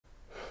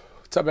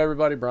What's up,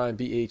 everybody? Brian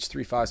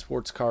BH35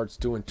 Sports Cards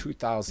doing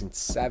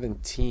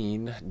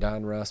 2017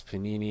 Donruss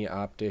Panini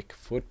Optic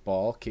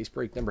Football. Case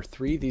break number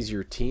 3. These are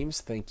your teams.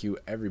 Thank you,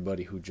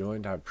 everybody who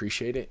joined. I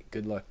appreciate it.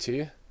 Good luck to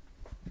you.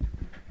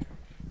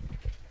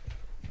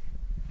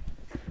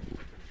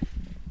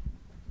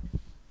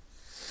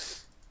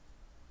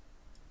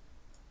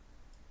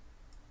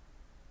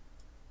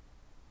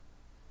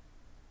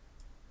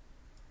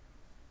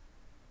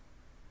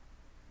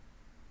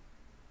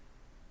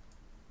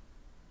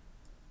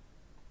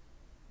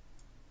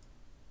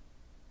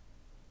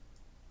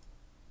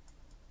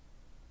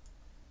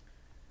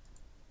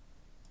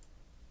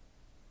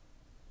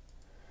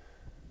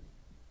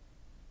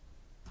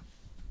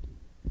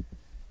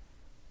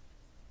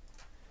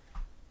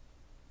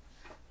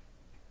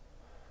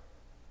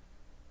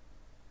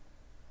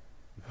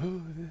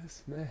 Who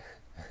this man?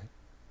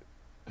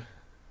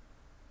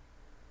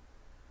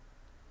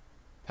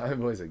 Tommy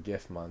Boy's a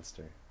GIF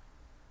monster.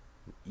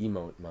 An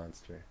emote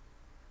monster.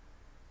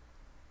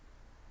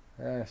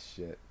 Ah,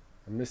 shit.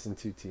 I'm missing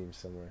 2 teams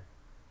somewhere.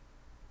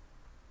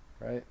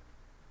 Right?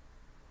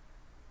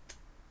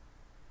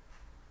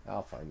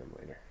 I'll find them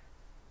later.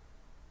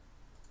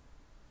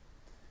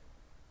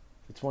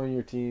 If it's one of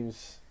your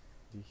teams,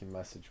 you can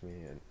message me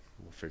and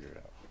we'll figure it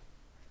out.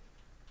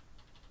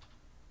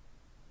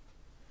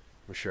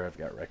 I'm sure I've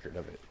got record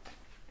of it.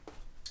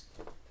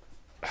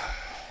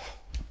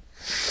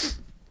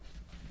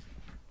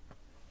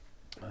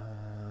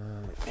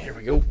 Here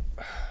we go.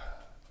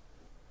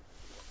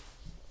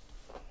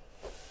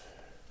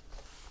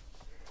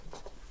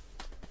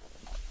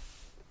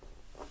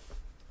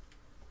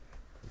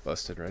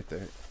 Busted right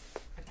there.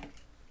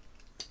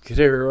 Get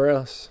everywhere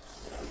else.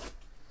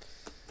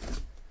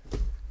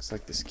 Looks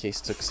like this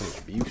case took some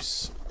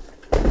abuse.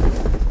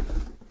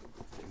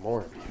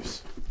 More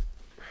abuse.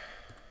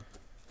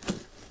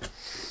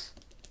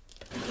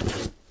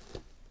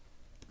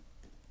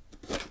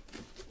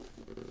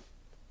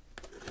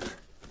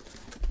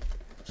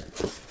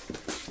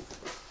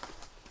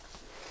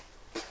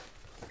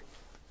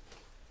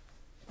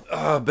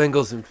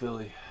 Bengals in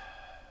Philly.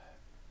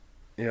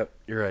 Yep,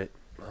 you're right.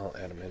 I'll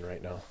add them in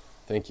right now.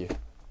 Thank you.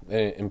 I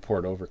didn't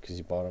import over because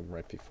you bought them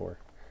right before.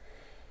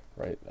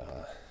 Right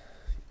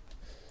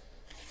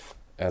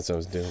as I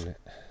was doing it.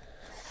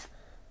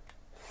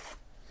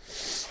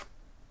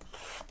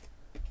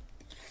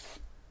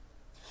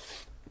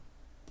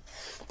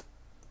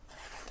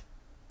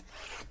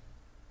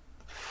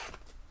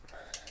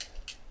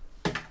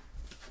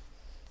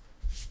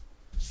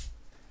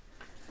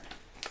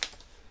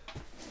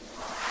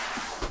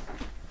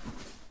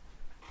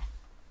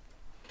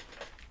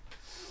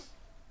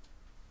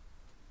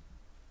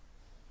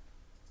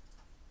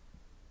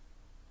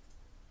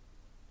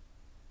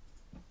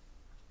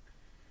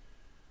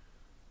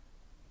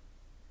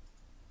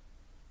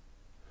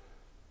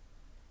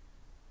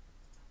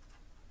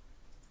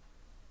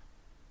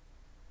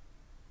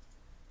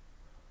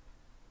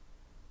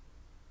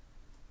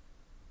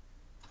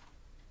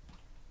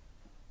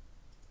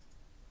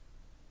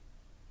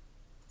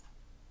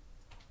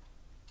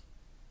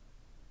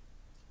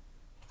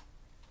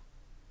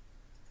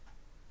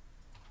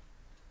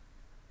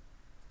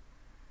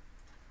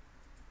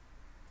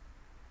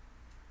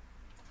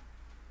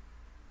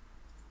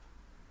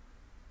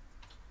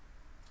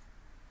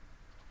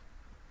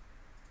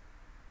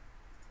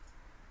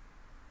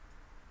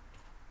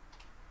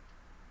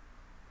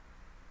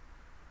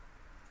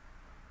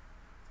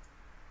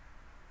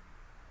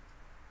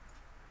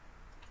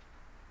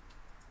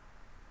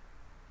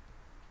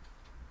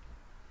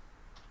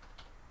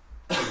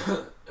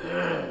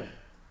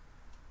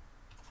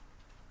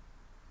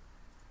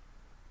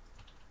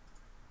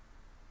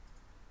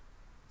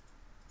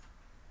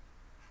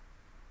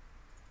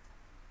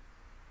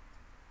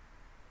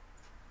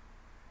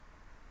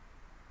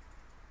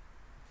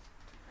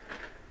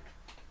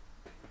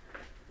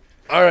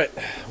 All right,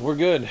 we're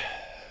good.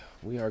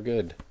 We are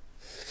good.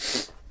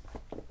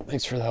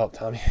 Thanks for the help,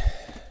 Tommy.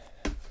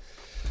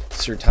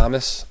 Sir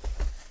Thomas.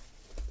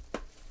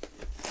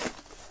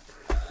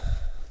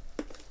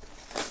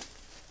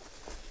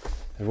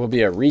 There will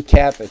be a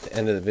recap at the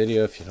end of the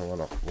video if you don't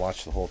want to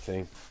watch the whole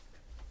thing.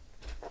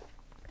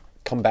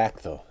 Come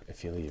back, though,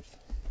 if you leave.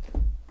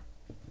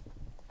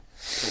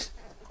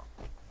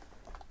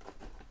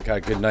 Got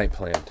a good night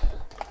planned.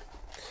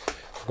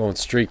 We're going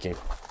streaking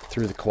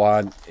through the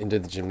quad into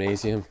the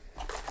gymnasium.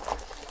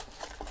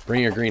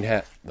 Bring your green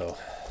hat, though.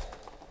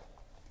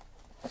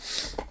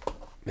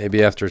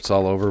 Maybe after it's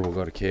all over, we'll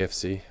go to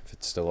KFC if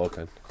it's still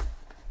open.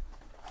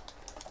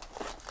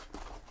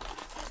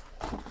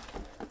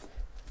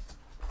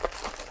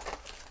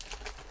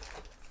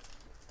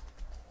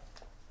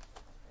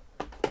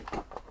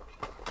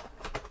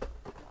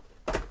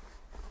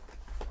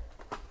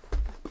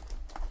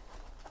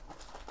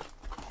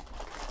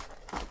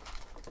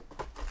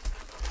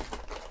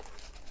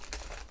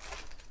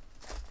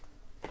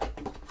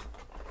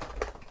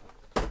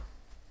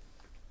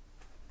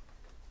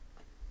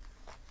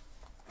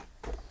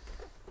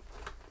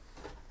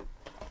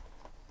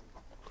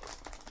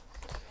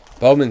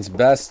 Bowman's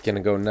Best going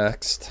to go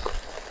next.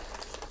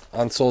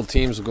 Unsold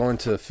teams will go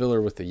into the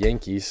filler with the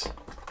Yankees.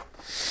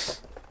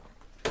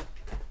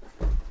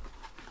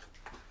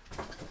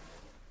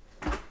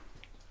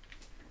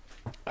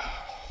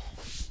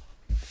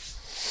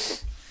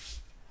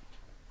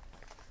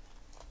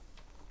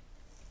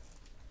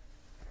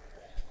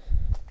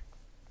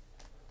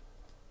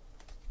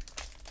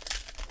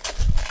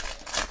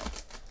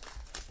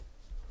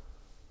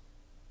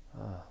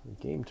 The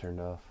game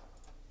turned off.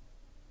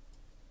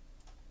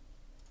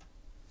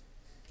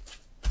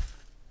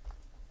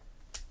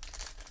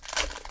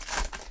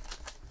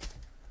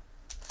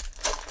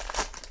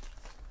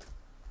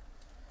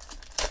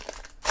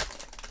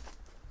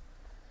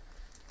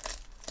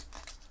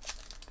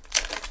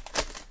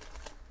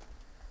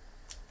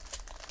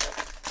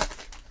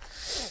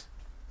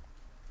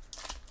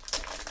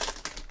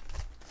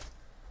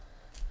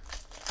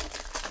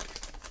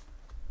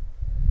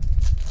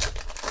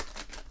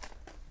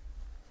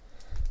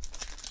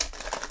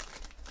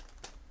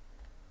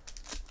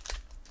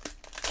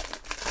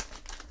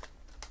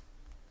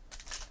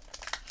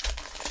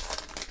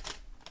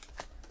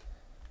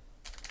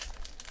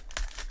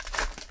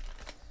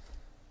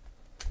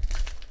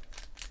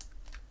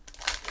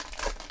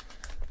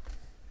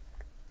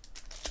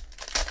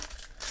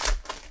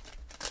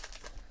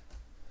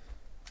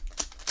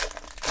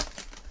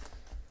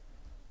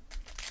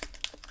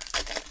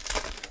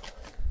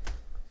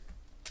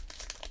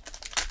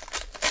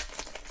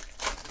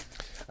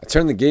 I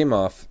turned the game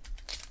off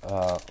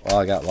while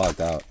I got logged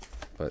out,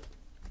 but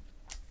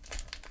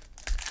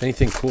if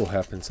anything cool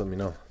happens, let me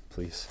know,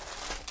 please.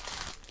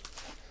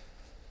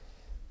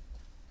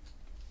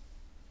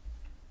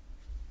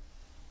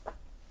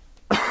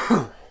 Did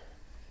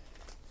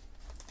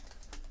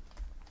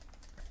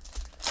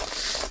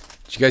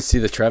you guys see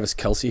the Travis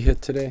Kelce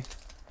hit today?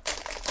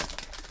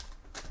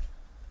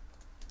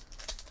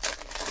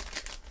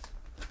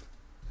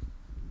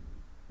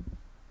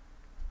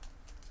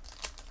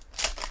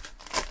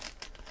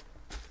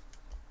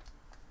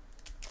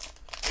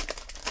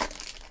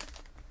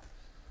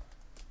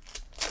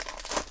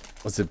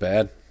 Was it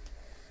bad?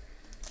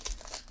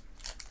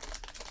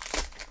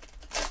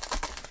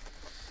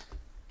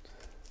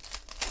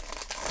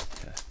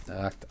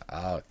 Knocked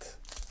out.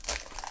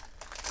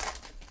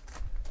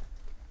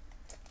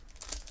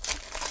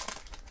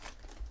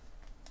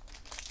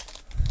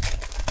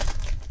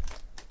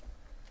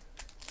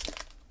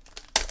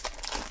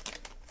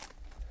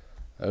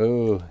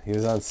 Oh, he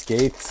was on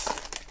skates.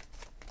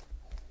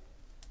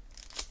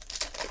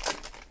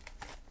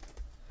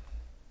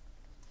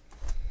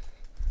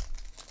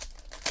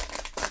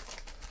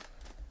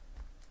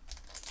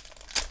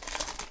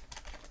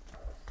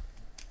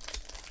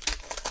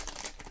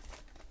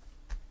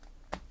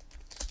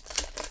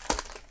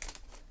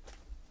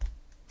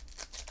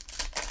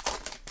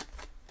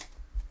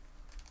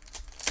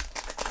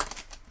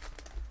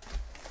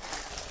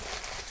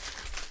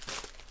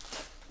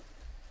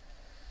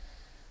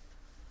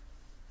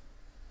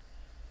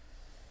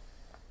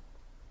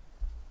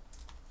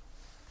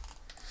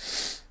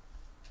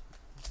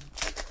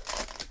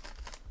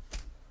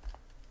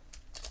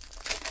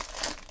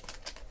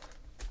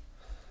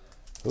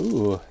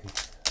 Ooh,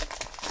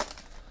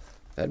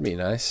 that'd be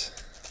nice.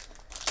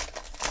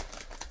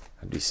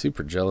 I'd be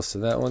super jealous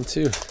of that one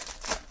too.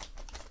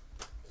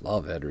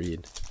 Love Ed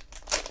Reed.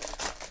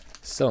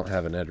 Still don't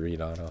have an Ed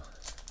Reed auto.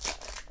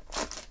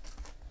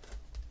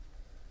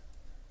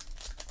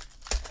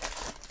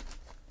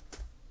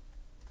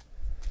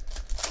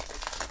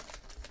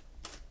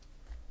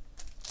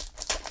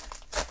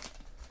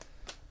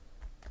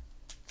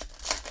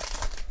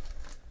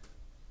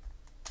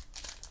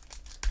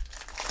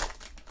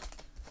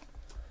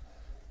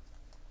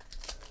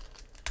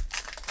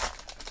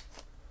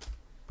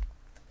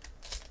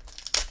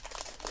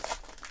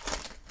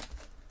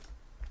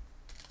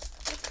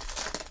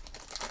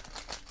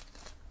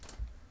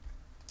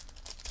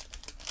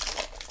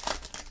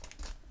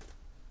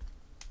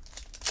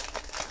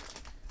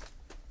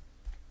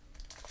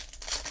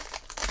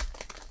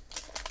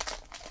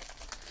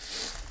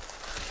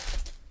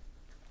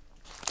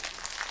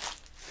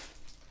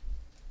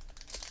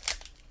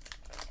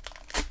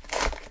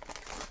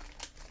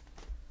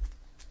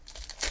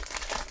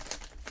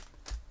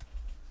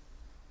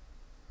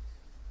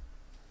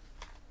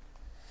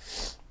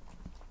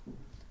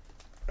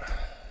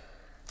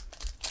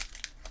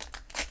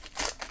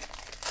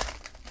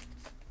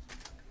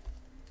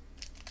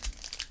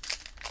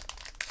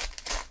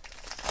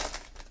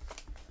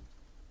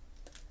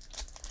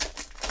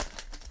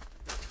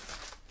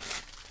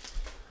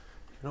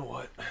 You know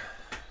what?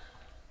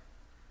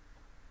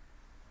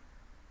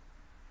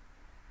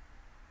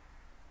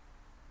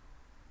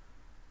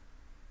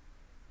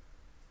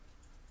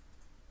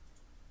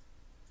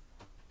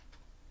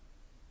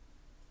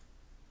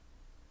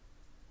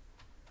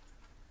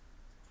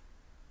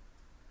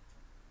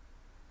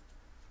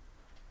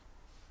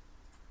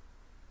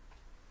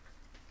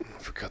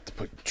 I forgot to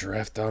put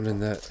draft down in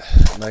that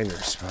minor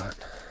spot.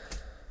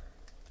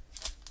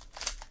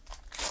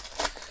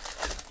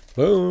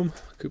 Boom.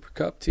 Cooper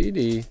Cup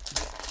TD.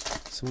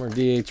 Somewhere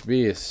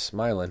DHB is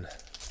smiling.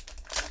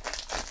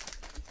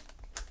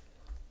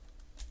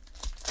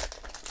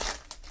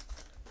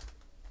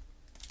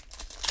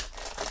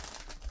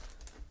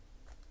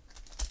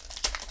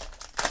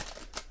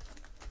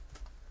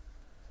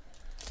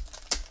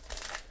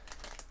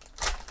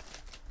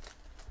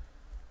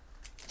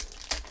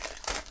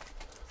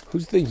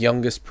 Who's the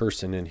youngest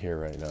person in here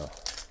right now?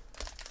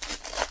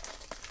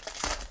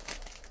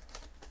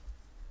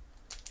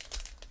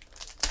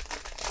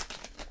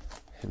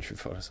 Entry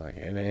photos like,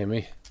 hey,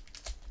 Amy.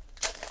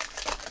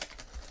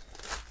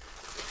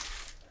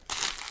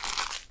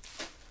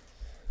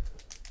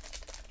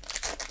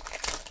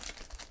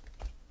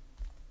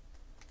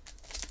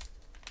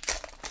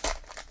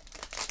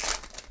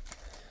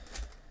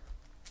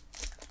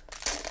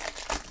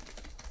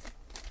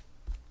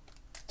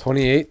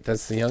 $28,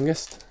 that's the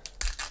youngest.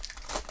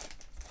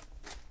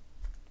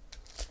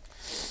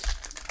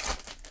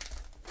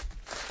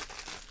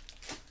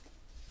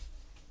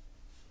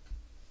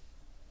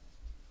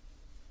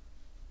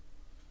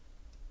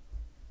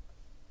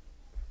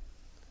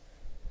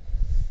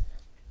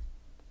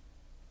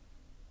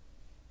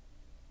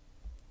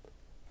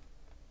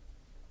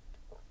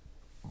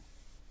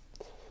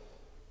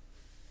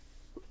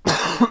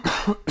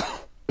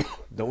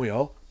 Don't we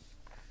all?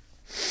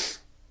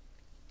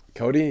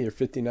 Cody, you're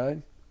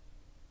 59?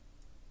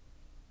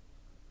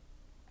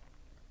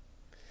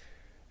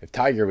 If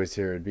Tiger was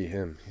here, it'd be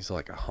him. He's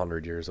like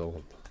 100 years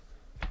old.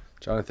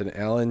 Jonathan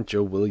Allen,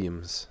 Joe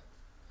Williams.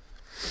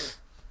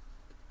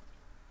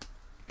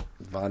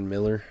 Von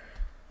Miller.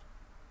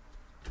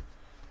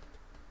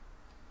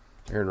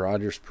 Aaron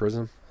Rodgers,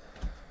 Prism.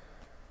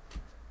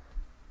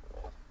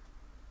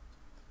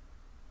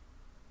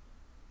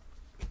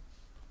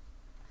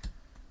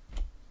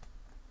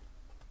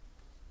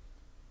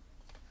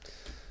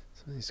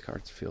 Some of these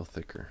cards feel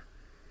thicker.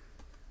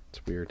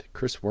 It's weird.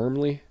 Chris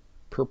Wormley,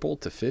 purple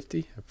to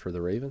 50 for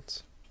the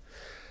Ravens.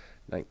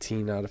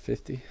 19 out of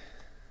 50.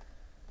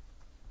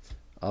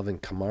 Alvin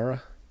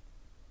Kamara.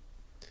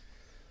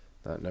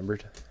 Not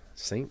numbered.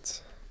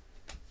 Saints.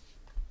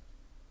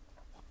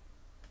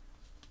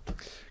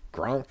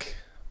 Gronk,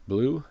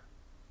 blue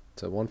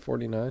to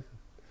 149.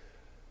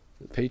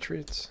 The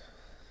Patriots.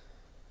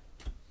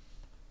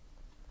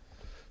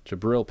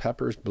 Jabril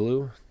Peppers,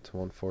 blue to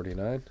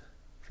 149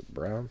 for the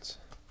Browns.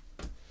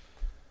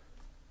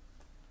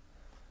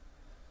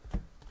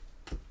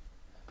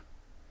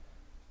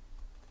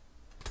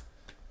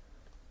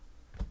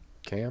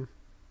 Cam.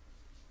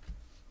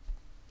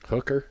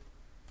 Hooker.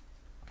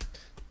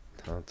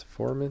 Tonta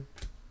Foreman.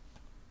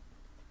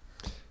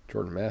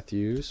 Jordan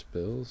Matthews,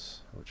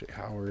 Bills. O.J.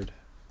 Howard.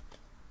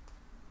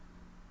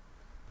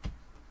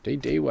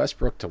 Day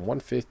Westbrook to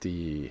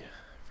 150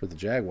 for the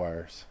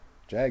Jaguars.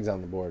 Jags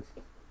on the board.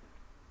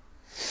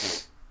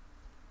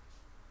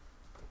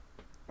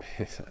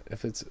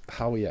 If it's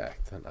how we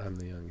act, then I'm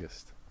the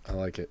youngest. I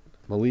like it.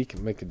 Malik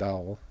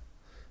McDowell.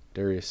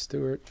 Darius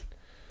Stewart.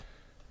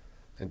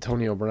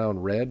 Antonio Brown,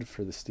 red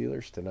for the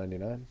Steelers to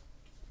 99.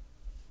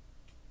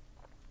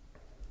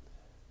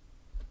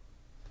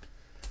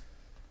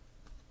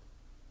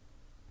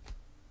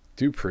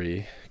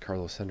 Dupree,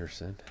 Carlos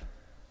Henderson.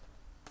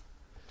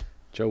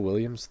 Joe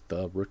Williams,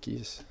 the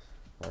rookies.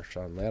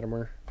 Marshawn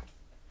Lattimore.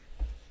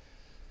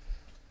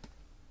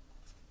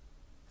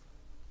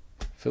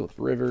 Phillip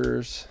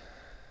Rivers.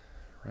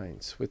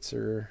 Ryan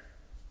Switzer.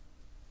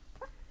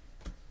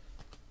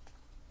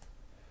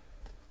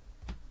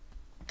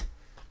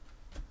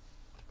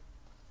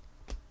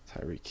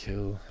 Tyreek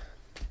Hill.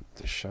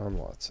 Deshaun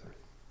Watson.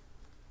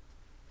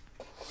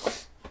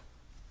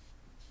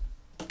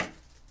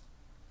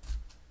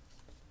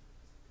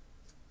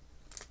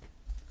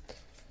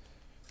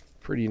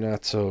 Pretty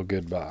not so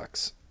good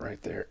box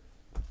right there.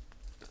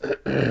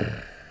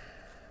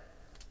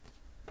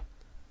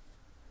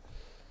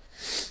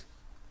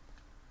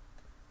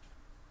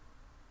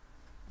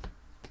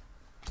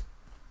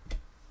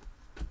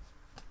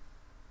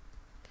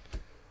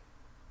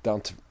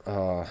 Down to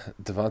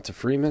Devonta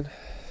Freeman.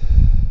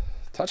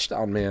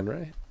 Touchdown man,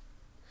 right?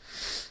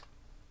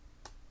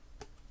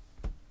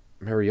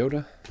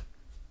 Mariota.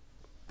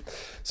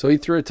 So he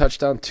threw a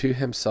touchdown to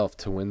himself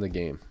to win the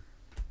game.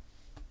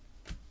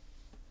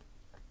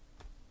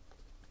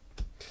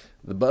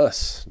 The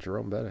bus,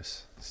 Jerome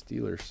Bettis,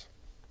 Steelers.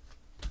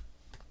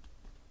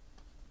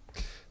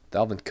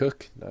 Dalvin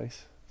Cook,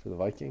 nice for the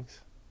Vikings.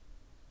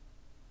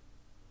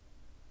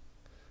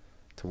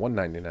 To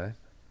 199.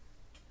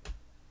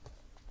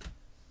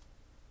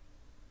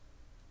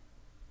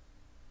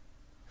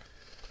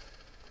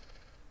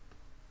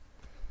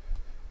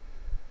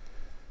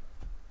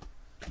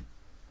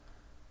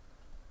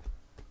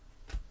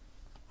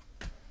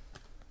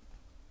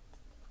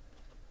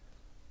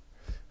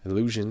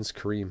 Illusions,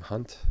 Kareem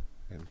Hunt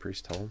and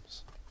Priest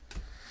Holmes.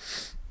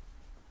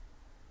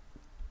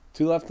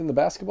 2 left in the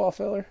basketball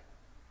filler.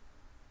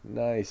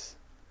 Nice.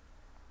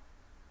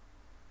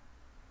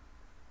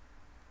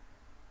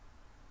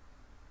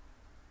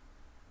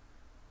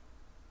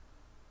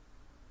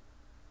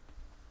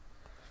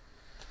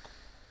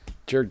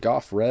 Jared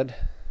Goff, red.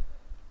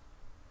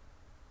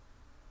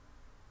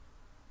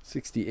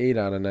 68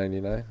 out of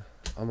 99.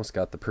 Almost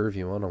got the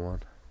Purview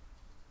 101.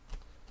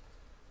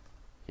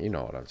 You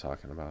know what I'm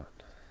talking about.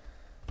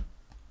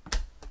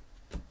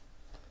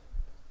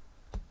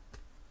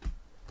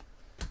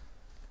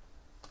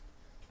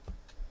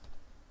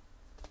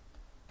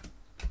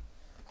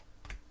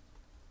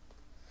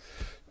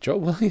 Joe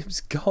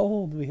Williams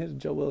gold. We had a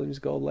Joe Williams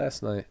gold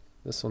last night.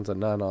 This one's a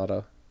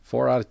non-auto.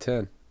 4 out of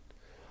 10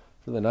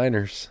 for the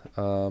Niners.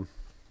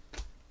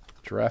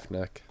 Giraffe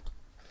neck.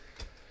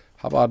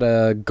 How about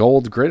a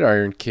gold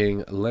Gridiron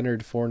King,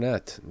 Leonard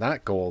Fournette?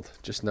 Not gold,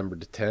 just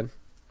numbered to 10.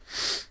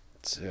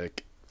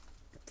 Sick.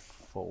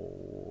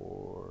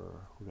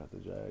 4. Who got the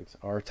Jags?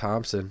 R.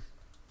 Thompson,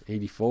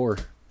 84.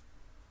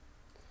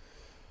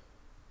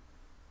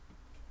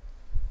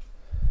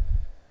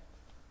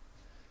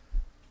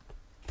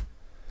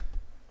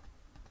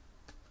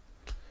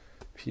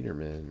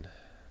 Peterman.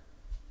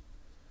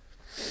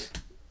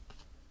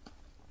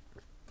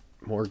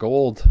 More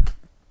gold.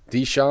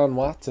 Deshaun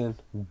Watson.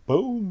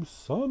 Boom,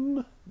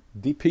 son.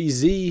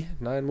 DPZ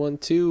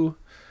 912.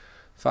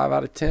 5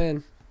 out of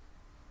 10.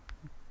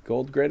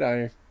 Gold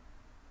Gridiron.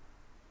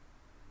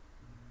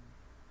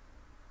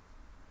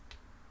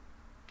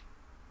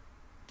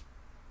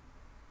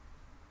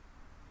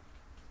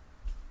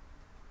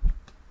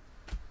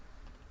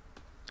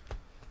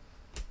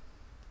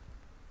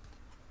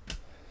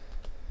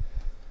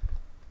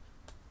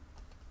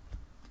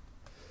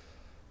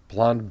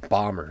 Blonde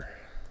Bomber.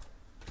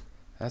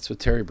 That's what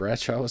Terry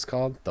Bradshaw was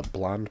called. The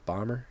Blonde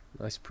Bomber.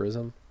 Nice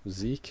prism.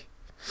 Zeke.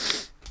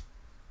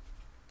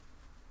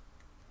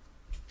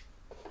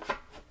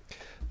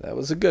 That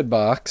was a good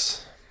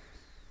box.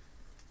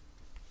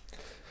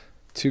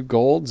 2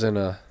 golds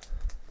and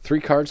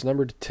 3 cards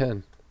numbered to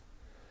 10.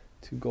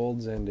 2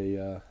 golds and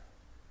a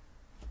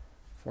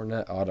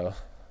Fournette auto.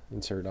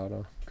 Insert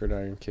auto.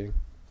 Gridiron King.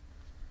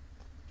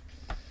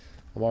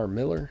 Lamar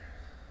Miller.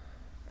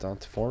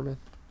 Dante Foreman.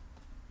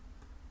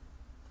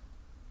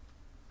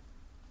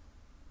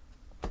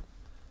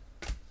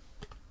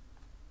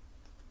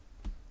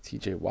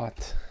 TJ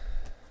Watt.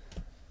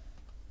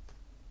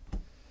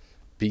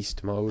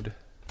 Beast Mode.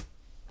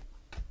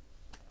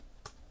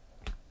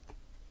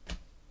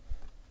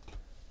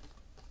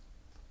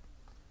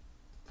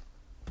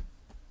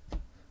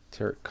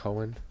 Tarek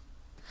Cohen.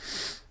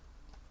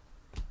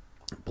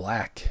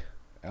 Black.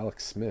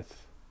 Alex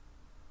Smith.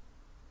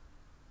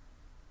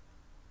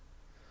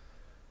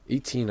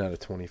 18 out of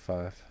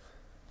 25.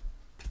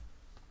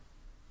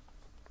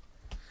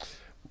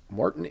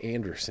 Martin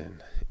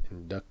Anderson.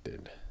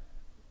 Inducted.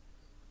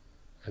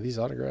 Are these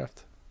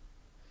autographed?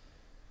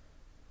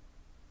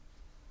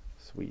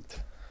 Sweet.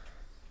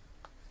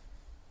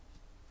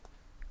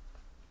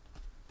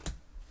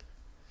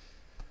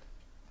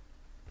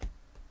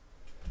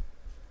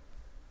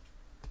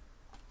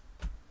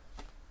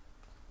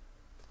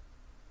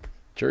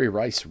 Jerry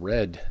Rice,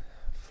 red.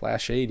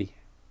 Flash 80.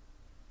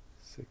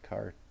 Sick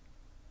card.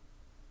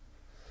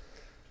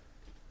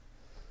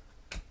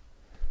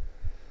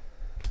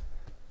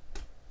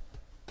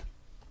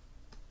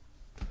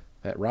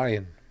 Matt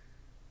Ryan.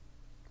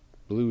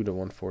 Blue to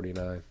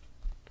 149.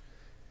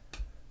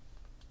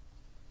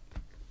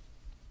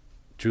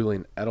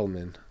 Julian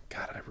Edelman.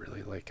 God, I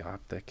really like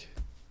Optic.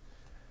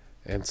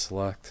 And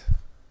Select.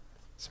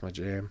 It's my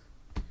jam.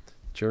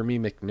 Jeremy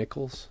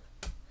McNichols.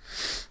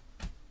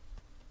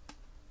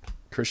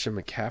 Christian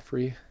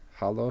McCaffrey.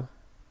 Hollow.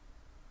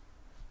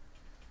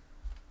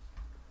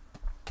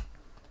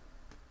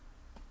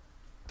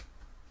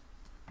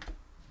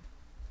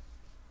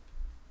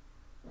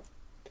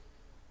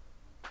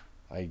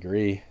 I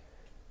agree.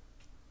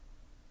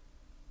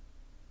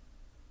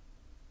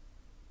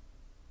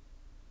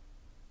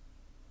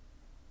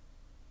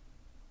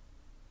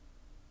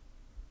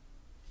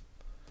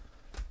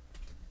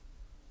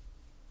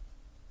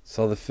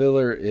 So the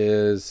filler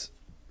is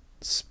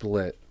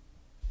split.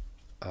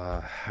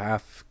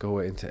 Half go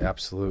into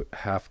absolute,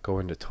 half go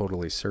into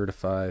totally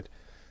certified.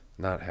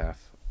 Not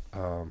half.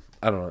 I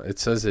don't know. It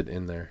says it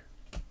in there.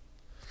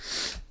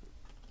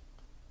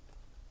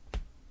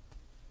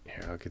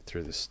 Here, I'll get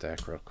through this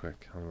stack real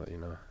quick. I'll let you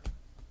know.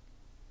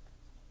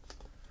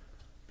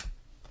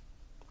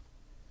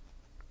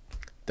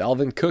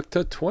 Dalvin Cook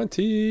to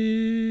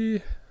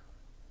 20.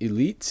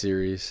 Elite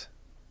Series.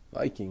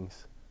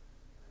 Vikings.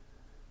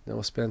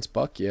 No Spence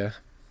Buck, yeah.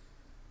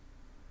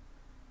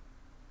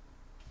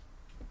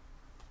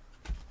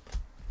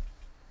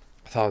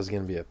 I thought it was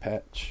going to be a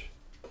patch.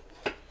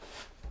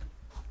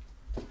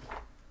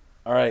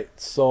 All right,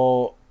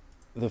 so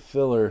the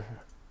filler.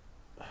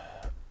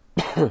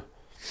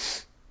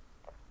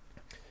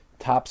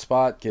 Top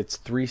spot gets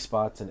 3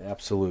 spots in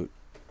absolute,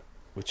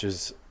 which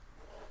is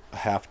a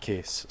half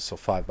case, so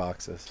 5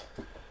 boxes.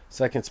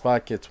 Second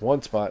spot gets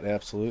 1 spot in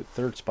absolute.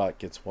 Third spot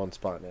gets 1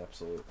 spot in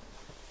absolute.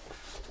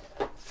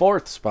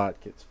 Fourth spot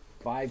gets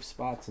 5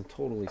 spots in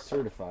totally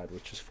certified,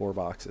 which is 4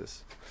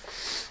 boxes.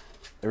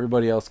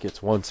 Everybody else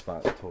gets 1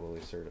 spot in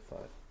totally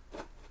certified.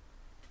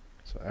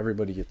 So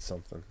everybody gets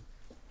something.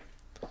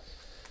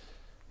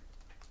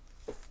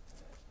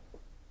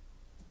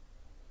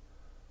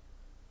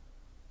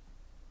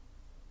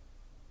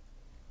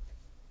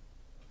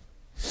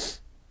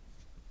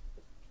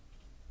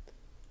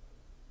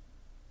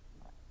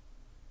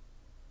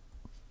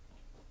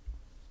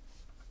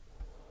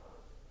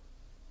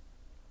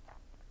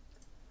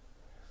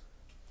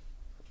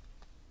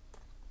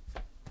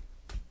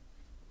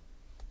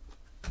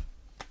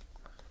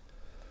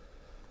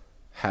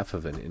 half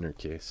of an inner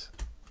case.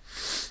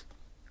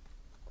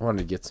 I wanted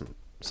to get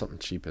something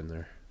cheap in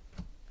there.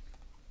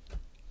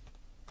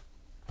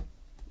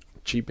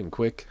 Cheap and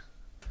quick.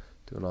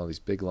 Doing all these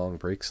big long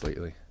breaks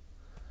lately.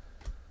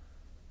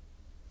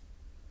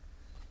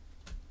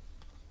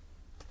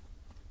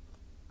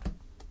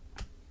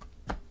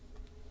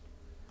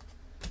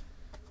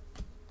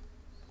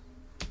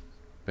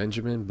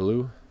 Benjamin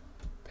Blue,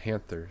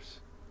 Panthers.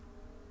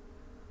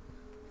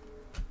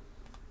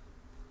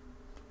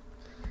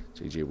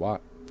 J.J.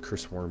 Watt,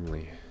 Chris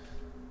Wormley.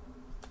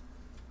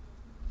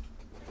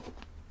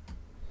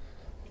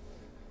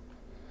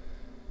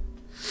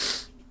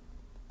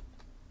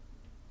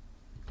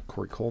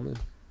 Corey Coleman,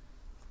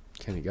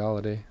 Kenny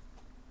Galladay.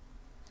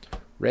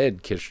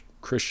 Red,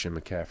 Christian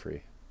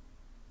McCaffrey.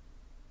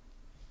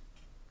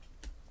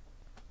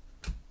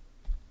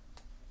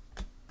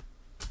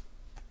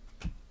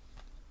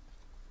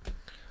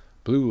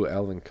 Blue,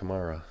 Alvin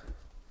Kamara.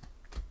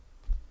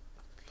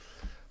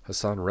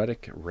 Hassan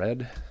Reddick,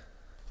 red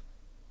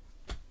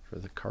for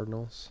the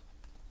Cardinals.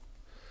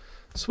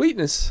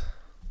 Sweetness.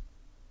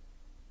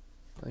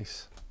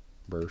 Nice.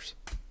 Burst.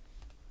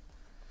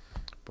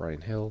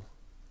 Brian Hill,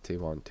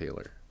 Tavon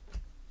Taylor.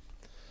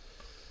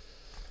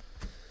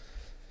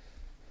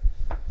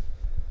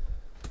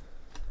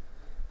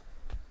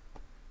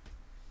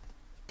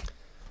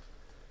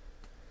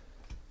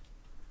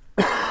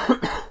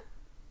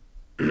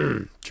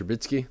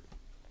 Trubisky,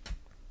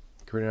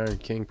 Gridiron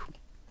King,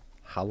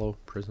 Hollow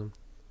Prism,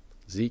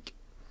 Zeke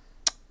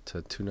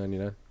to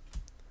 $2.99.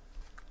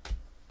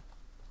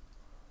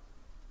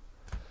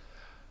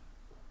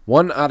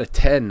 1 out of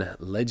 10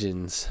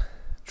 Legends,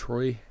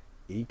 Troy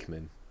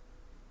Aikman.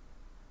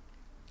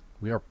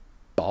 We are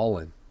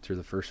balling through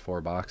the first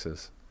 4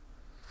 boxes.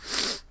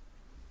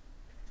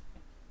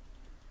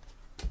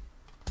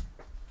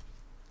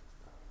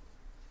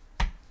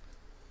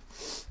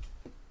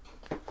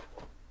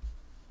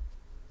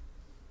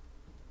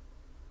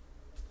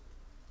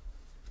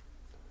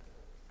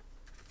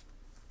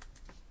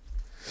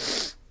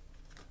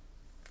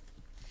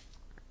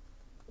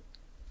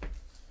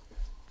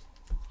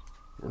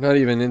 We're not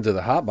even into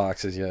the hot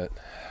boxes yet.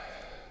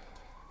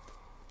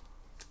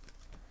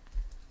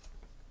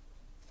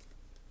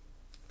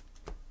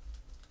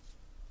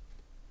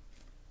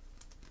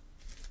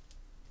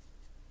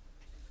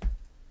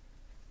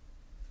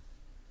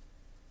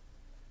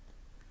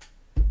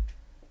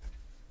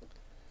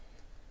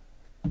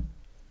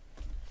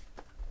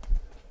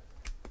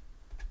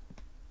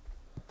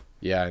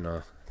 Yeah, I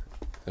know.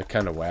 They're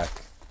kind of whack.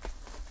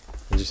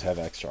 They just have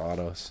extra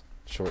autos,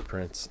 short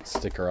prints,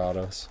 sticker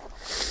autos.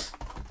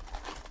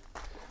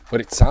 But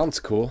it sounds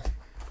cool.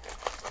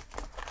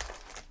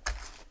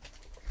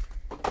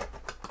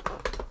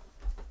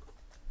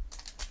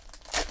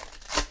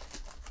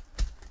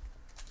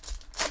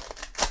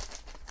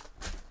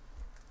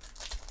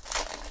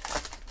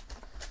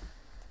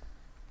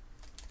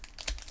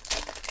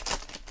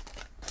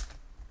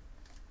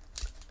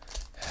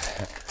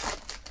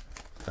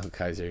 No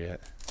Kaiser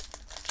yet.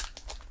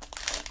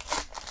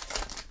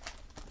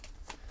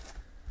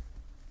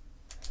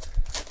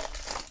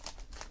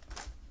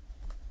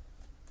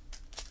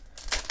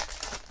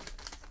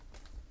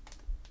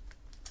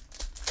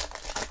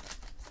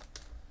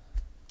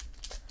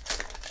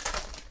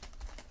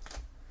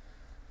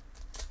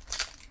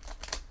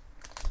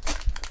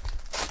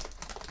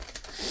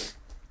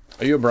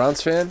 Are you a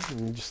Browns fan?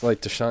 You just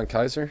like Deshaun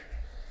Kaiser?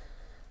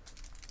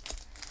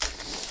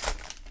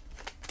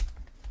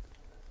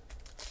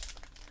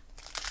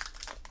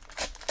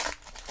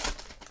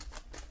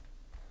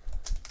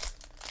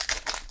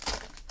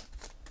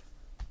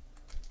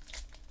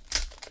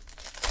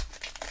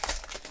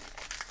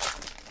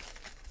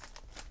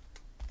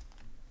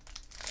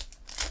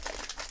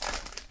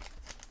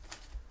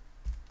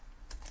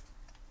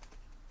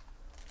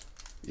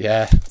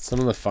 Yeah, some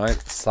of the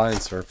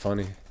signs are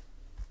funny.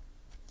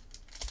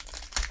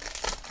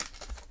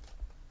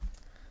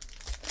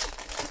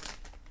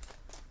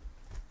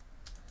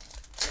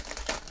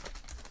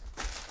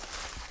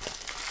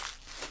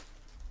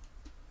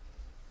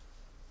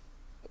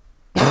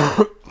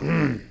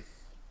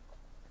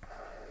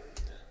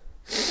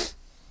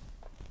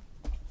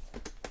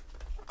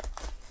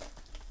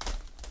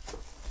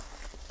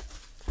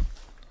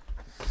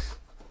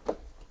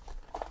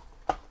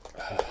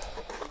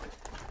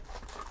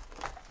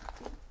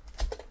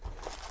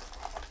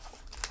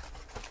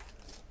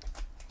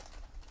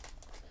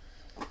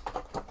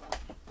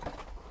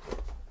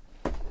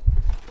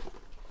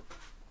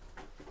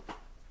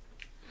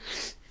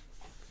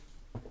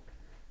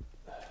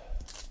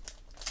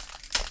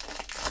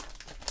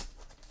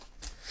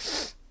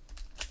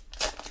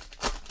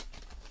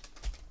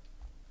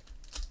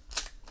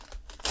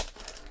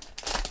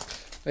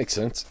 Makes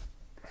sense.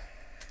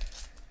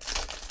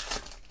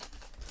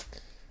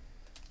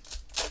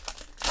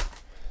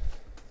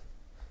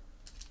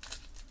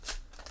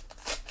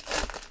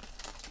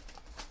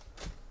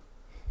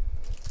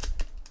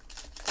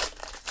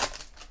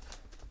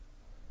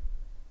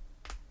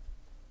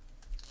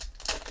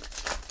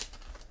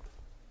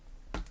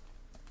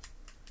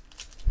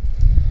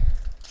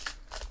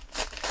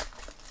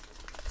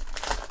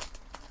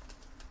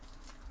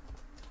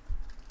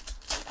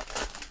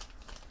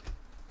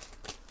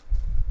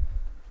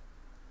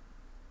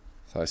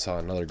 Thought I saw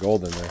another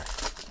gold in there.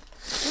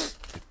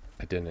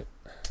 I didn't.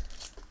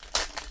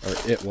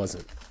 Or it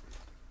wasn't.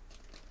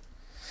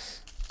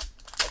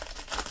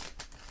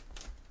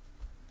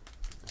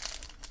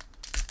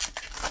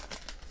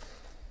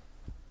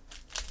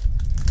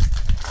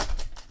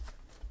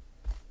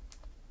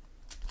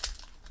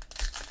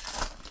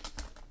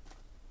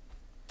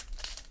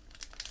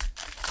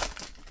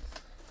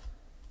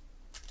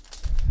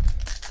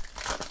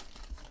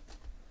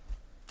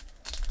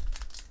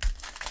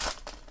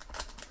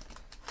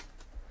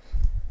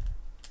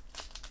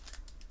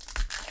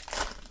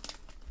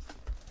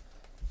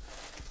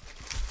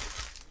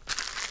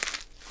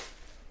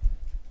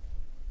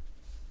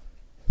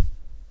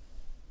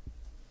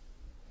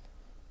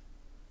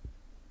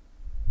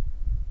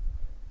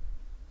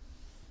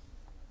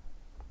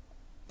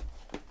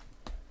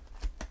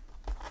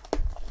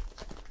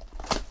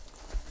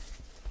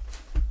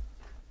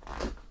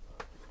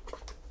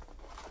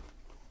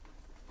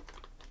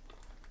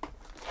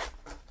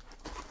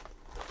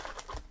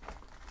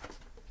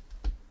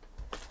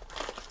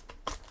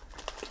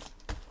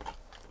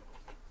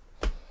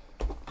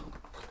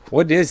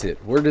 What is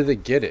it? Where do they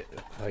get it?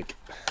 Like,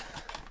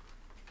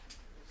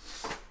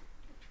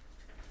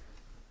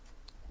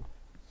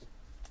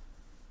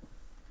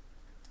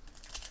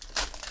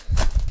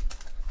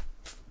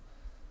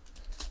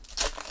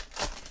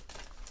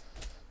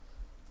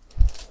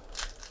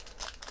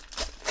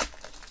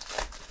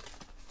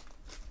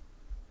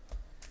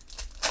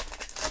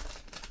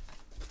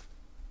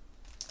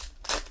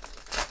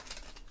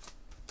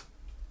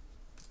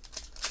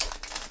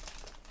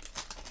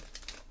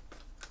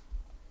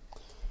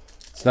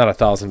 it's not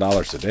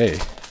 $1,000 a day.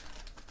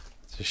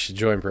 You should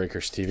join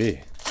Breakers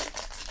TV.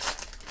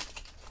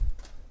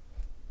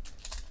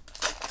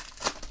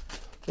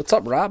 What's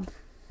up, Rob?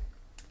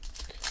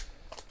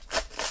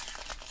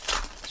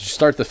 Did you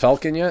start the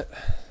Falcon yet?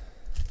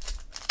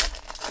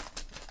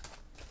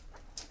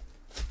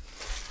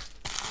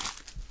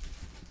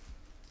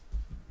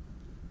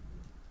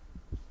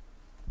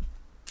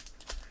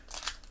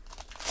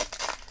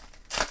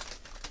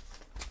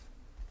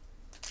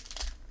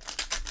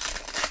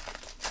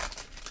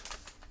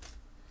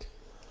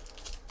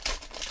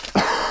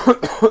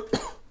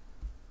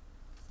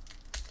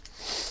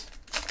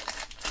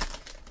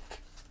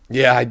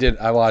 Yeah, I did.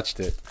 I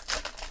watched it.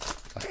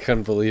 I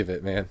couldn't believe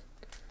it, man.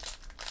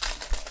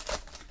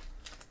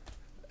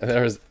 And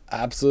there was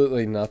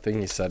absolutely nothing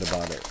he said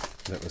about it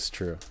that was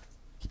true.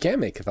 You can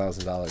make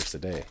 $1,000 a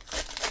day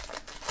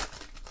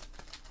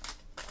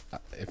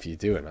if you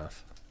do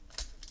enough.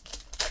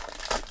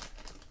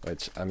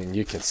 Which, I mean,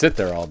 you can sit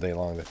there all day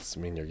long. That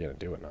doesn't mean you're going to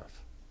do enough.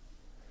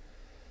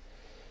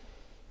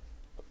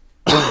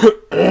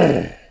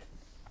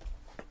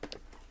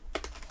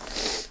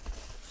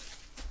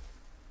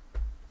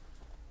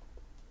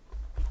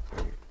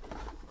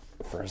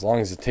 For as long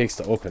as it takes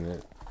to open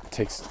it, it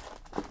takes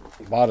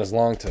about as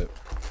long to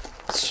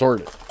sort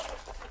it.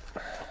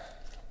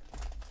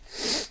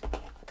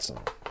 So,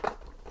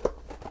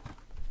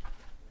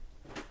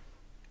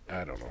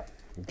 I don't know.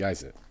 The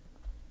guy's it.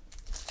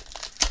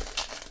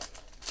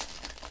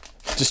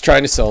 Just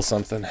trying to sell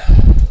something.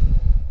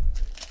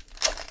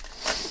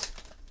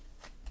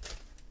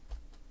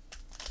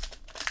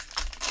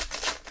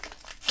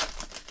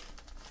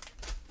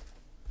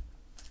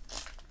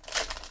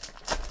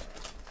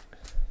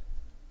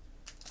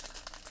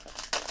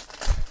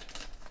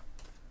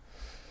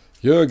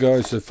 Yeah,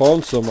 guys, I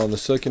found some on the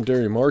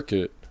secondary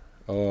market.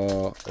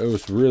 It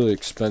was really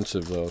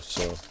expensive, though,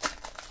 so...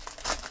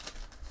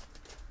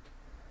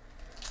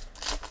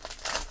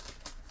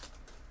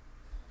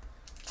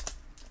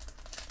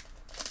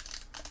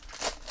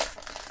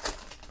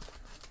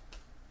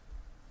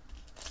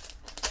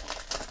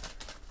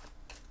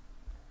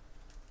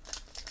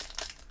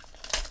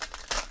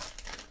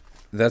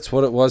 That's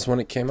what it was when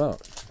it came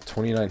out.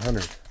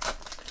 2,900.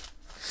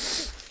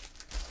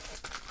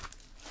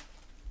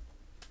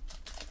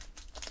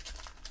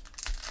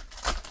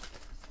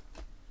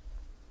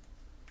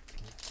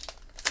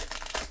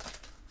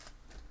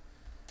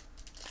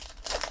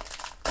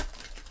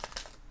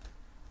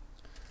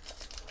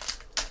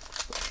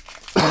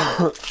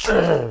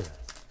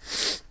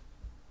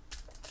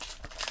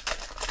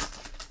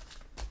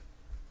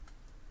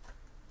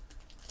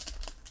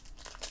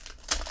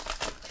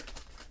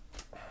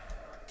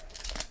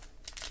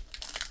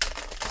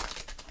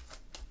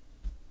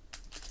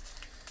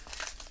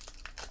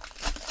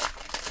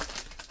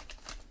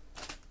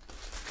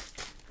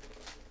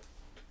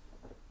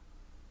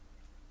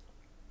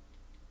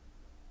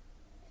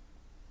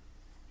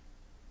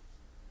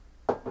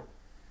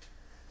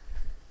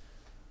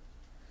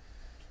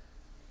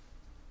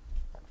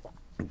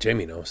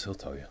 Jamie knows, he'll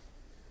tell you.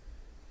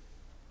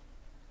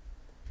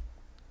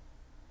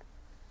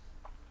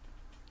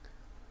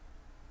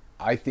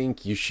 I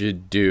think you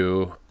should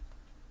do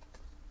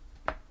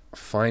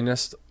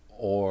finest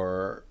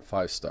or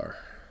 5-star.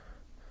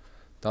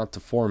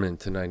 Donta Foreman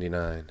to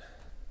 99.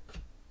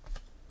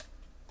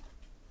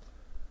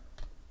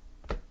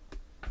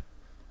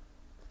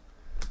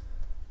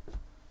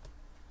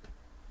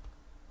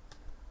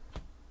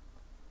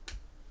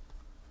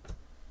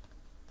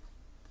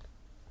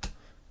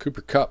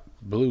 Cooper Kupp,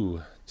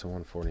 blue to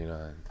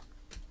 149.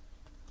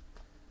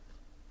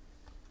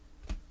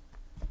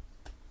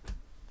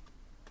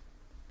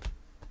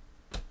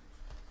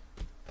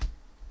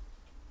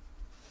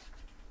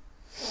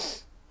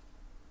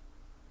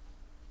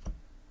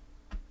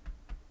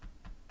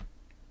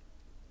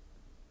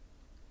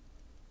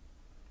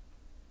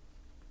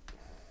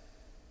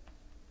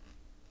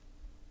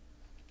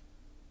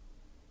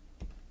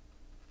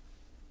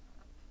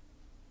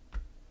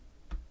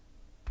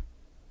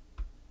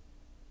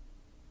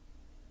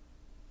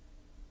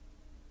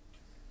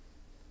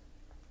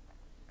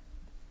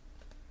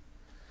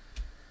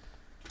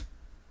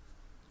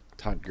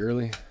 Todd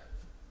Gurley.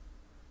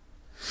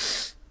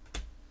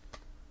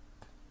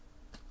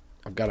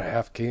 I've got a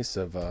half case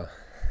of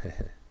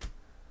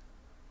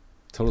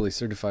totally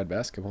certified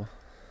basketball.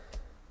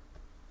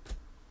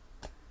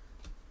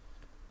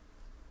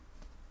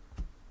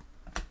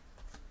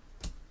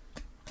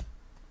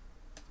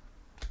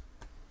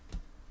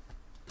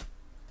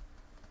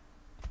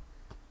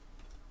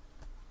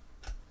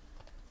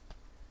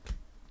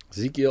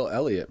 Ezekiel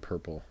Elliott,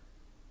 purple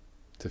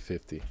to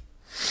 50.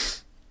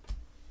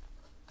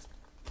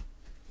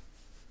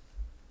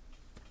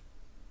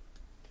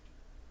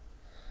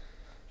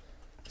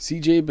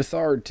 CJ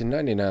Beathard to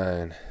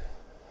 99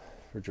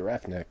 for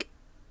Giraffe Neck.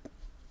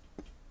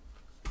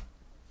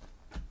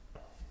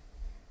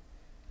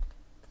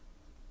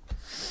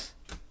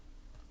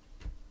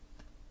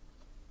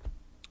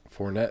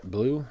 Fournette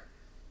blue,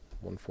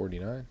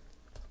 149.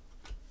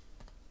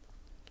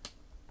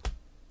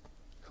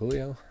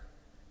 Julio.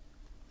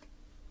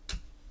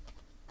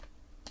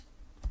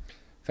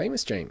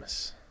 Famous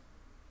Jameis.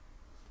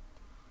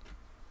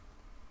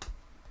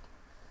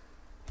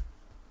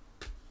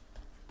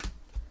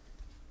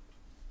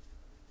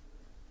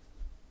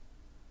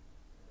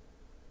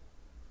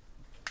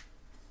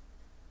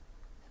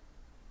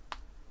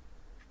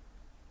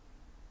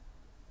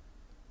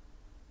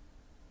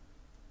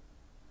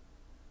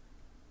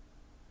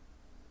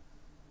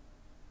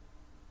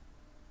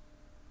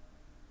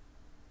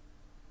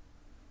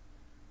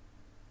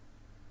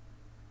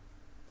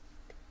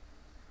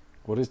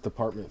 What is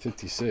Department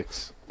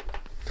 56?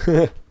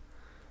 I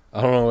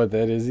don't know what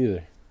that is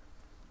either.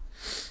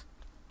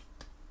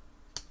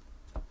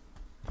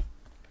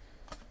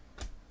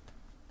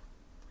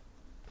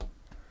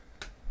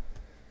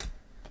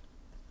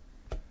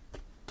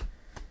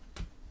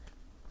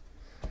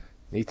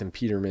 Nathan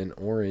Peterman,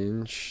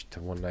 orange to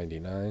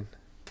 199.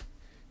 You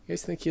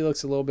guys think he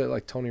looks a little bit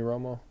like Tony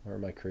Romo, or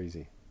am I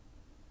crazy?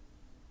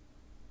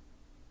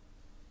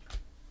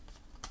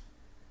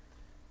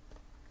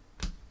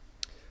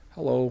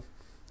 Hello.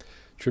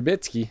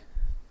 Trubisky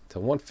to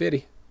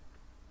 150.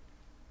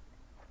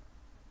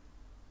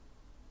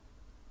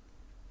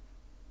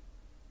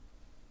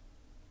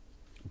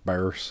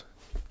 Bears.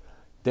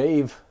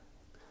 Dave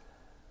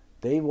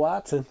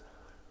Watson.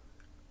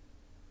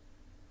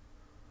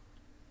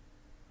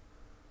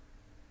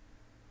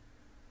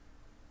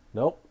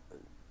 Nope.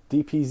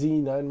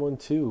 DPZ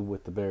 912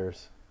 with the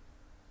Bears.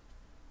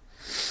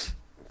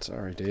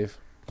 Sorry, Dave.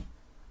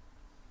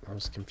 I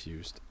was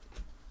confused.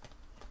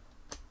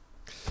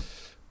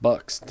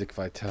 Bucks, Dick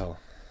Vitale.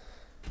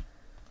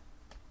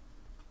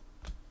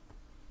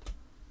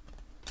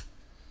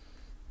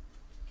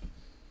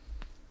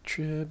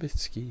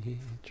 Trubisky.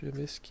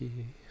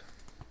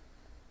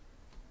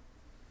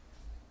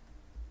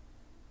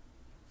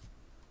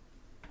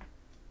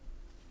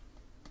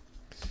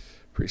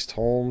 Priest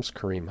Holmes,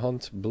 Kareem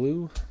Hunt,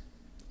 blue.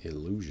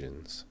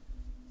 Illusions.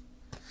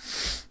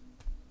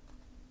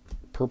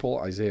 Purple,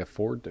 Isaiah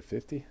Ford to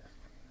 50.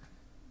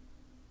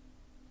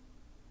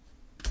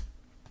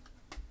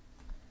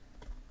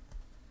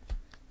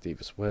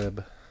 Davis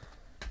Webb.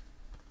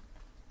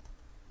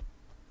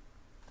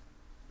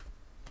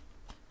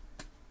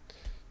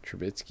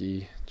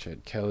 Trubisky,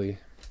 Chad Kelly.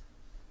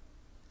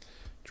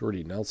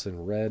 Jordy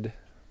Nelson, red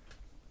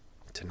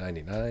to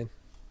 99.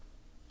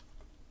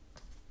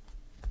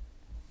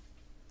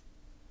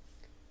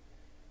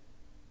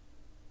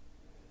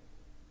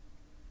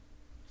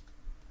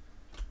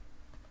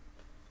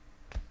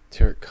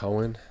 Tarek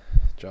Cohen,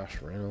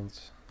 Josh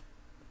Reynolds.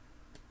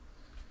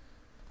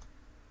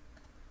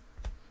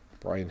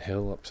 Brian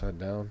Hill, upside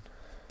down.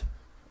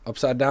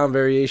 Upside down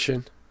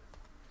variation.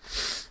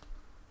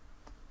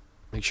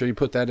 Make sure you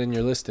put that in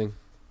your listing.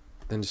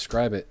 Then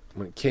describe it.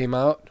 When it came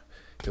out,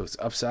 it was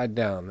upside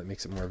down. That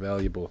makes it more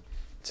valuable.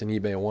 It's an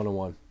eBay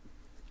 101.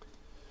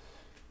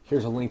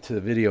 Here's a link to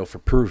the video for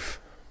proof.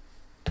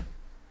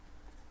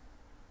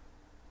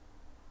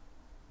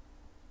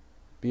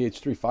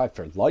 BH35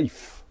 for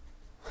life.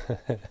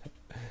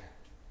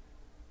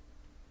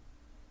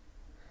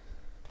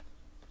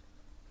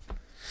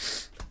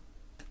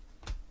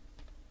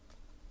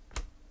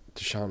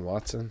 Deshaun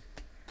Watson.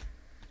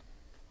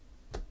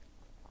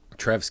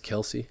 Travis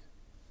Kelce.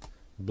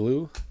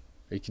 Blue.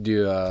 Or you could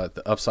do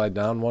the upside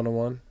down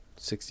 101.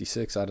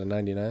 66 out of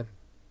 99.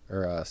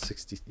 Or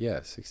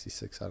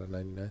 66 out of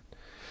 99.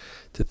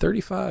 To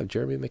 35,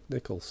 Jeremy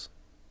McNichols.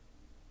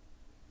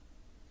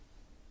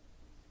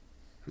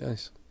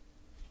 Nice.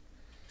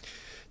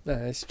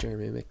 Nice,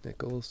 Jeremy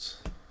McNichols.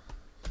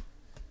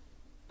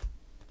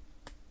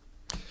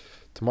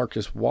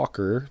 Marcus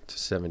Walker to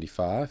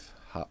 75.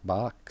 Hot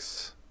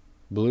box.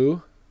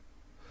 Blue.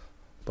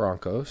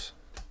 Broncos.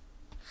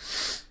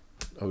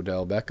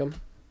 Odell Beckham.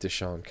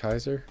 Deshaun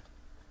Kaiser.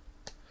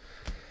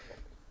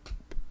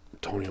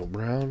 Antonio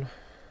Brown.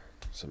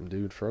 Some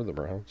dude for the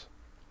Browns.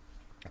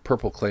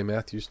 Purple Clay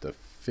Matthews to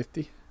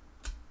 50.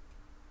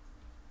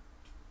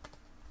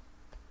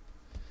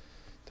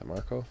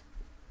 DeMarco.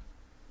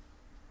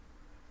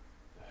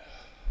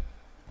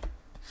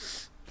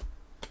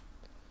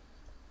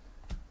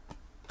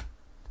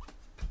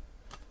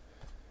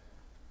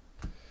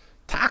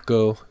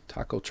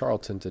 Taco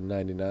Charlton to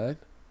 99.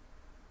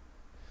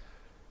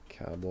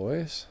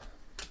 Cowboys.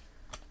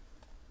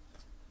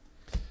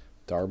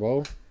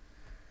 Darbo.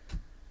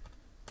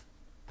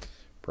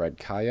 Brad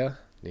Kaya.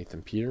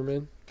 Nathan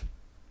Peterman.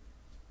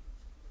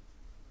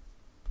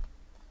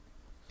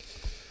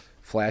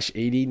 Flash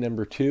 80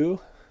 number 2.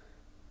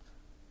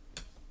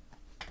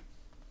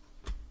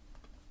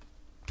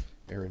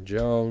 Aaron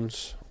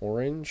Jones.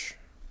 Orange.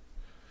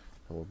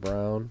 Noah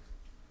Brown.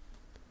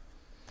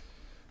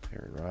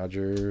 Aaron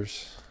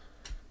Rodgers.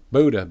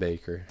 Buda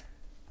Baker.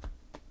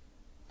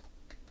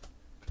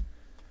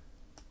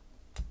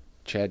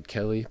 Chad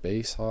Kelly,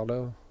 base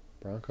auto,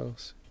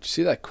 Broncos. Did you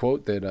see that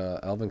quote that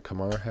Alvin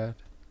Kamara had?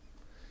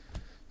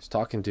 He's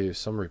talking to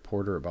some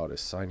reporter about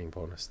his signing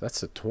bonus.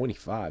 That's a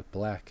 25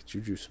 black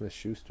Juju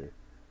Smith-Schuster.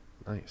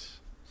 Nice.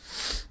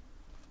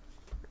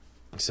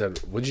 He said,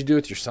 "What'd you do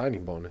with your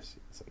signing bonus?"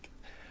 It's like,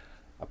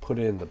 "I put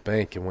it in the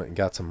bank and went and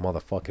got some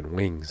motherfucking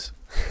wings."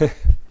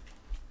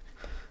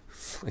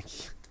 It's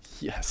like,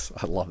 yes,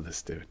 I love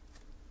this dude.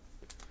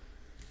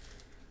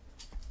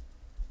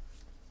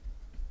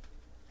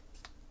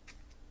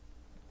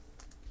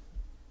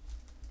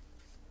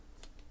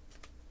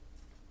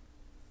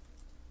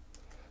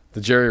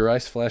 The Jerry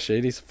Rice Flash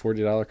 80s,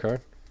 $40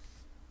 card.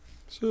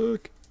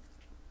 Sick.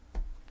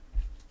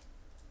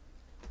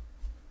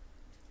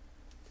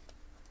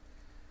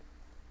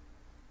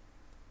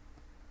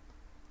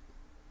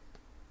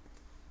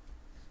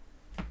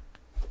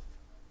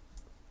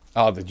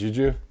 Oh, the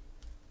Juju?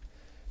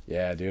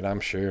 Yeah, dude, I'm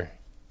sure.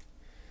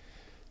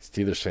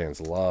 Steelers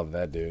fans love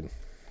that dude.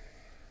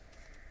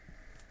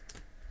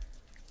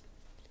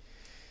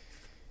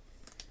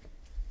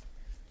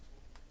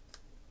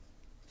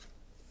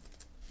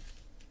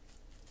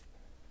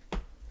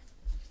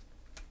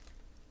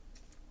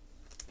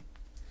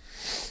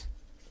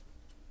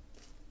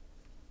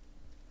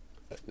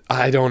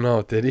 I don't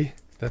know, did he?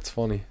 That's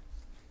funny.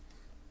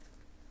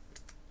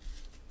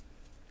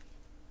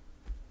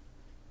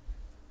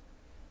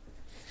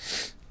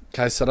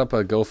 Can I set up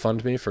a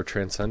GoFundMe for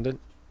Transcendent?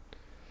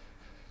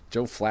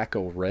 Joe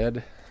Flacco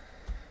red.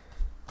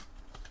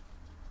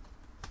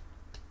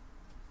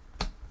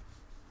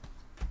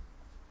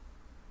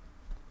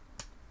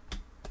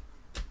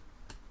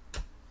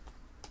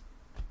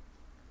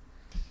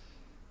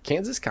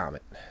 Kansas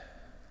Comet.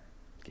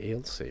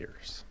 Gale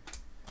Sayers.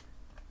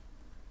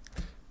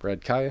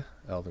 Brad Kaya,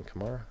 Alvin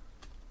Kamara.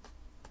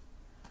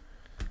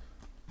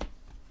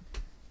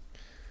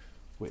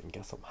 Wait and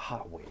get some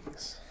hot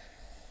wings.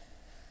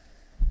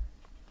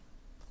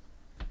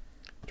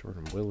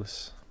 Jordan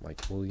Willis,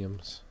 Mike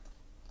Williams,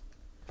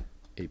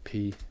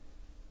 AP,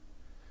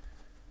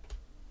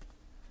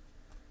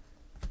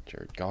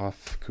 Jared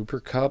Goff,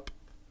 Cooper Kupp,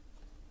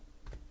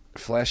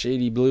 Flash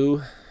 80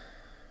 blue,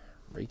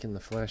 raking the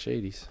Flash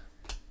 80s.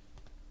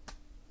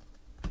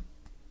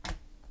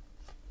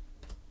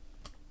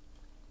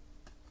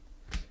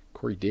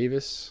 Corey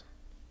Davis.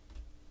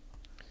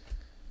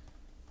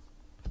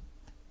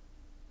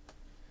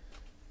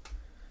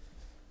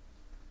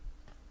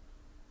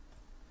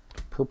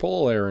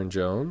 Purple Aaron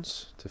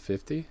Jones to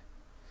 50.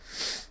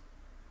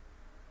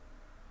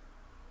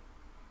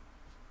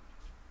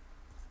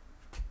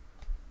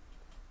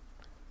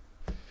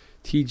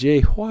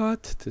 TJ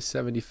Watt to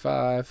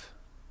 75.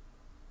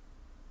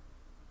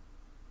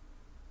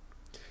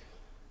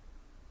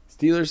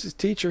 Steelers'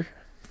 teacher.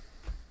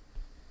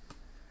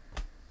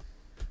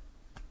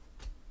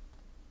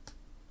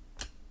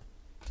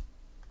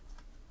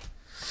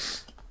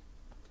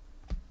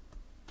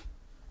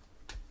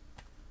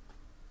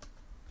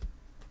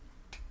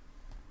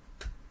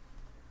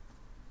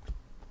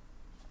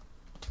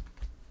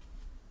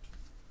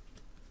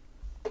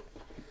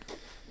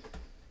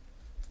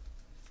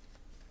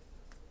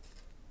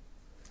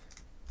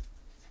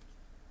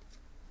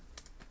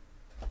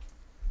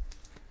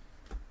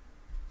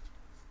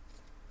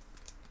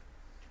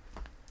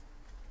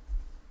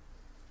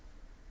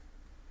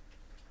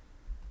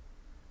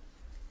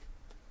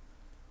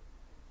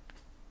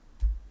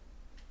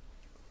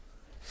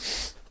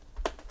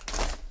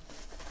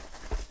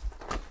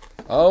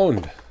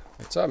 Owned.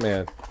 What's up,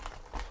 man?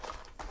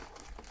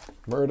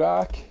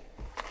 Murdoch.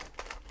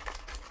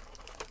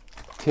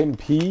 Tim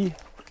P.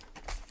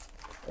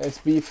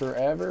 SB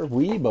Forever.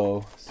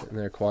 Weebo. Sitting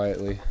there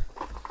quietly.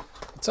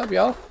 What's up,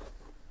 y'all?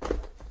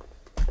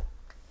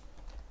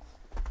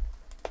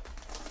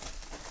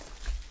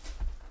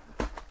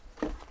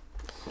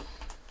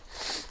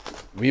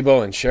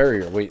 Weibo and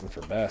Sherry are waiting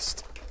for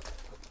best.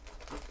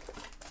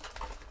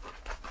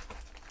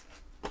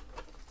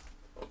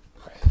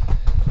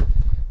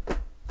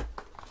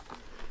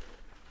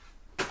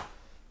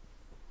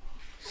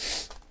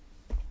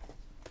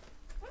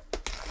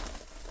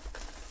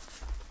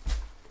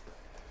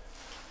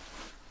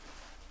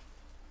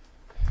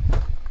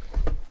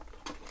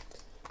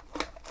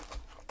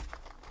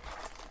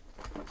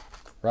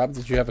 Rob,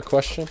 did you have a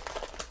question?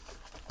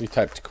 You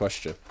typed a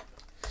question.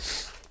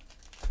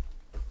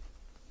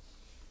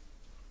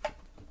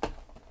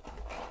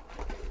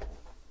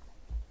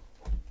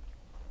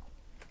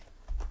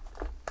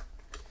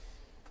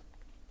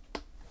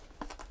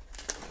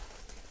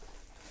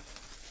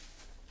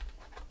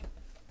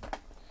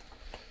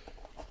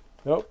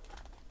 Nope.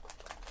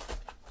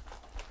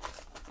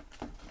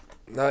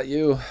 Not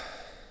you.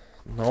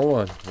 No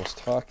one was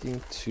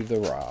talking to the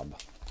Rob.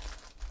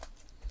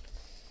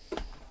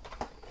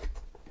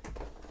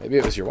 Maybe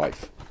it was your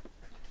wife.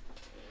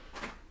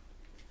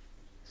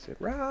 Said,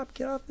 Rob,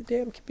 get off the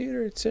damn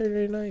computer. It's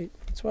Saturday night.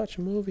 Let's watch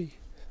a movie.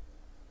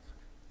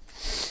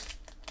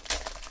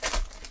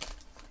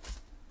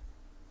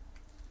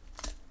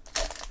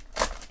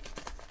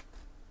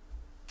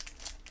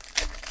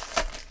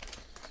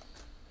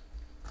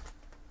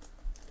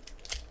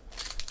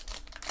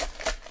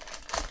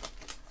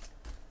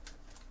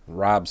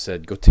 Rob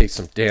said, go take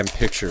some damn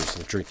pictures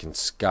of drinking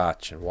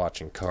scotch and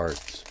watching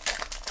cards.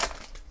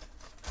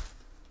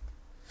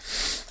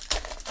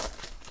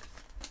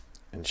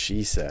 And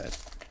she said,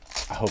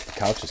 I hope the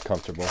couch is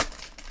comfortable.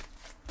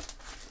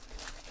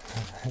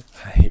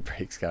 I hate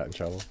breaks got in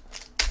trouble.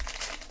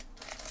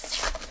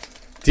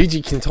 Dude,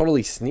 you can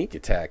totally sneak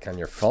attack on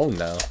your phone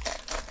now.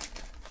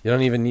 You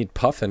don't even need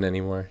Puffin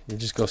anymore. You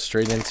just go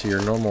straight into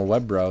your normal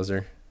web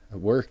browser. It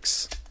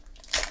works.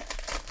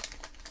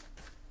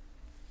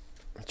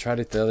 I tried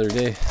it the other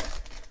day.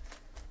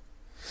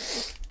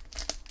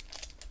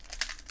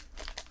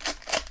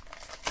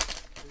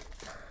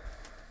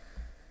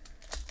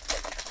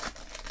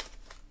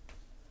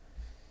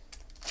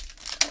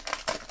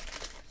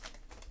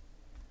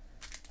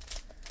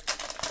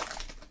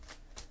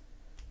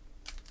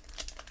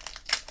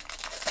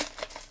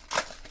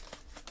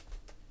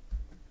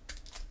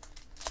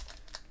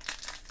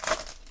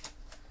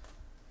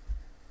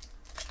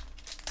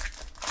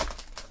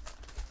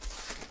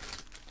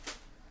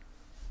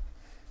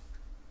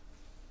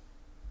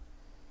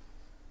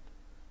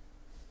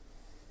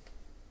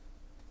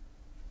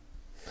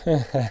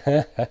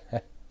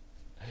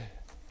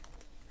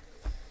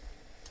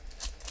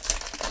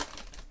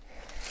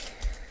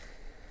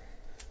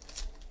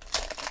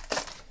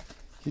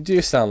 You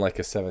do sound like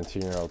a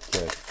 17-year-old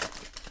kid.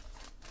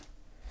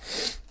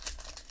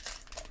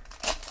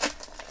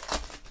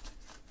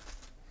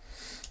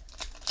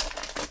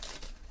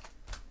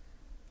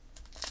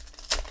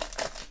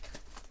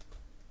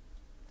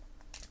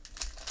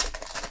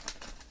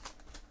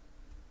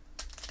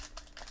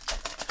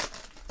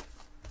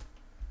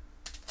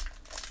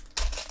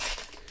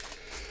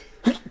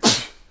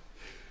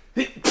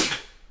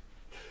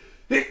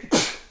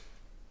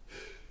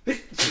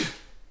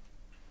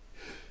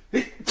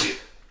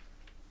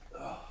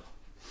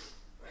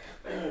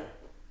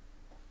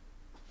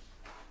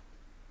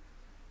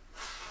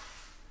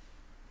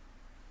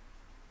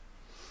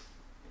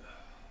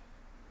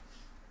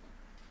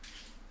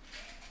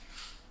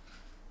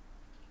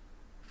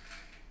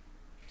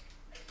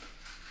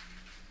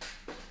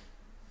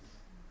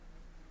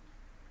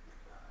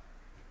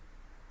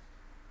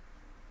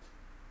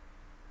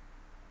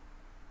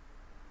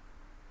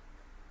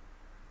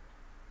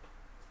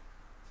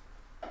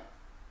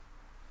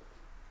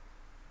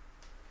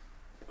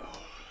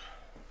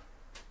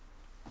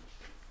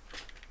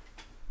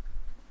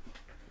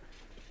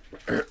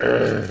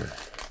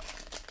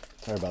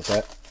 Sorry about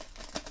that.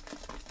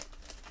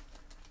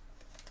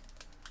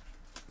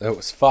 That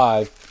was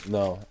 5.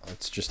 No,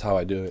 that's just how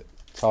I do it.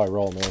 That's how I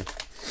roll, man.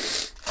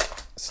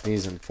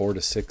 Sneezing 4 to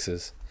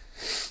 6s.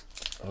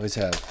 Always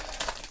have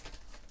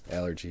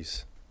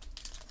allergies.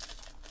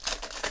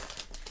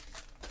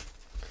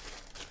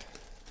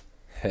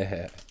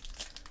 Heh.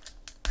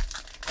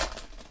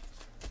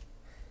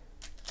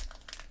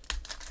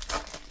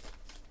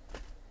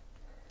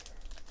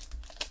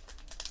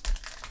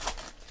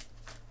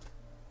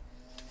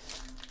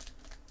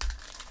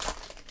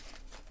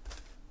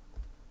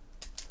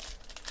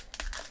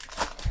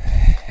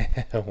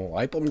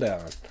 Wipe them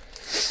down.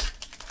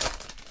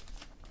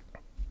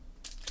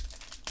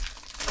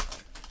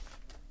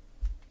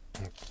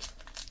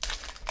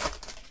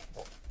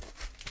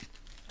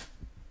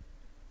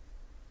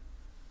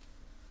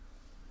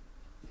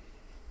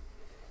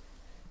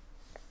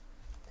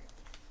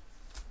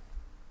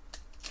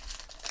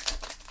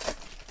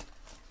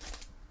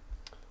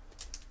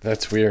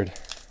 That's weird.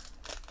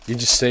 You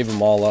just save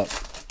them all up.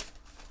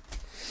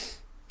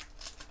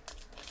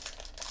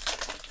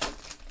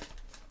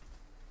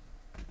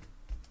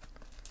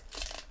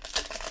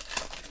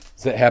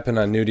 Does that happen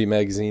on Nudie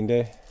Magazine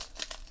Day?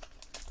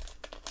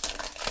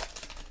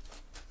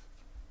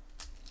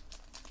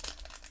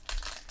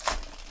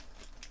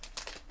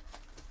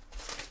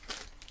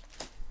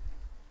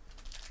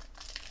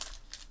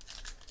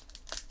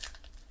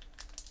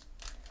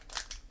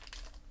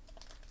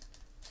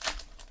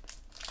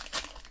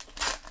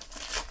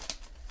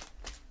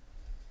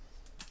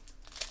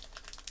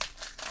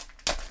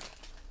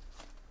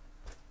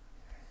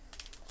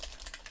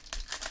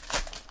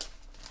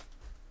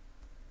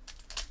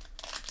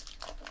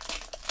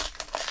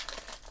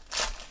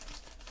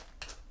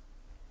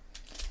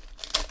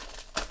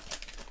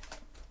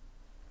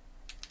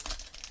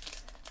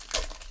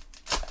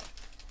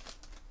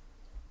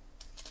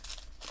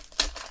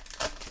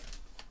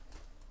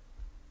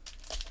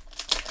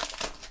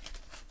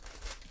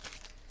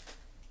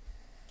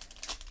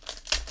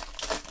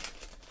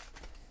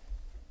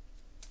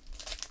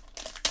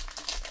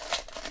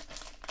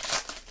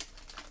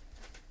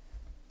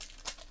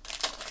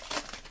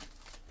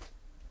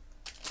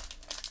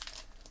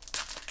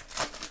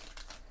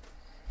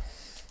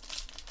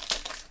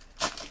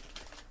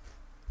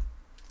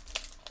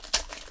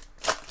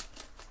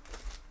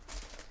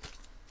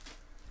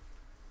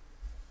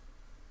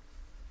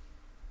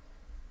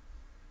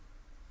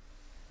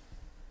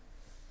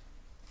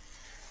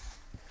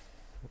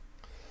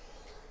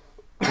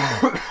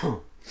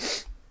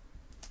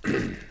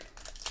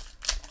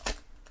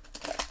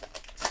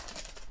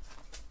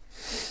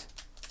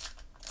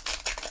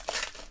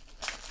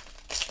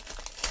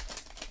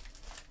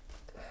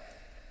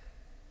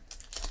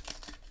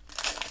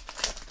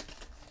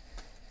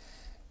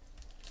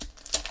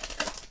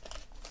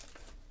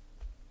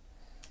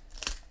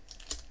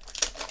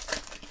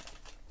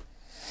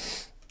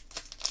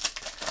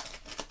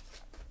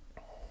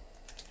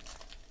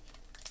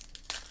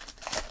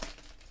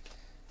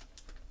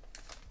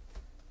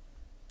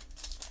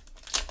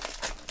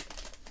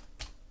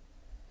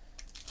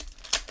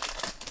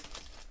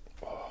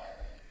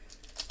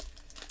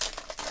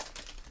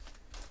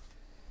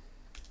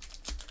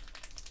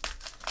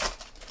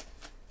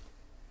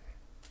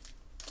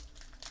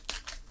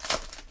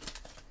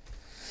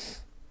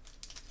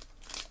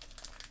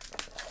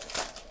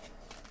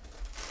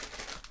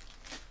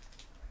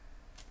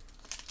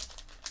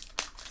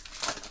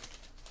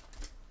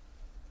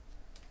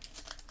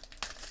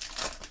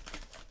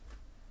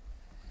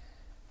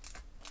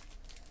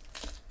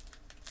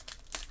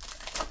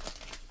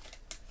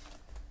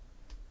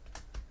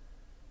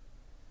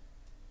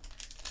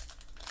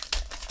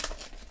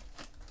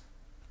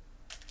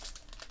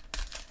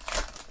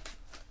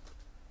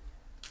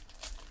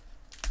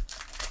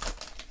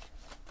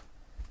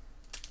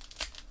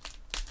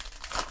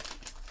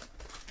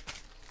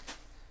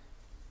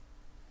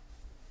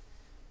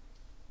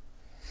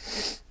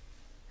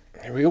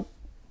 Here we go.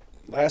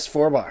 Last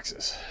 4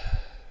 boxes.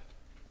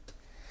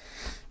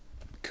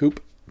 Coop.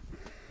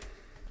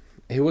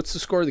 Hey, what's the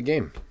score of the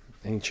game?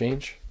 Any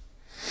change?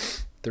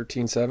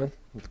 13-7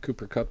 with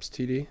Cooper Kupp's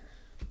TD.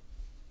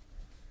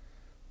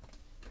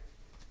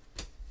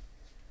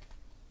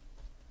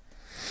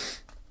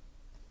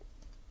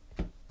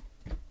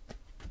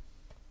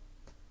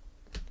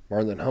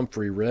 Marlon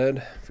Humphrey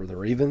red for the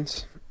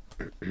Ravens.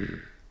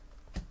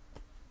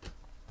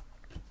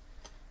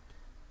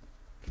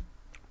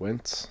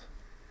 Wentz.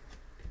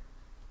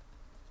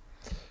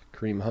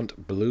 Kareem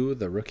Hunt blue,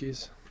 the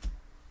rookies.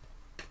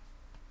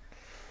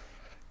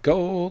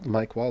 Gold,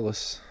 Mike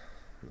Wallace.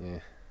 Yeah.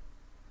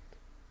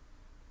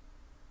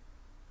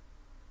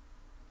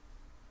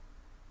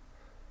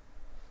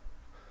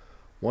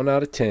 One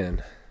out of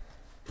 10.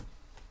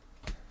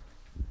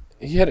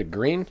 He had a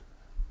green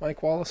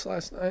Mike Wallace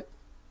last night.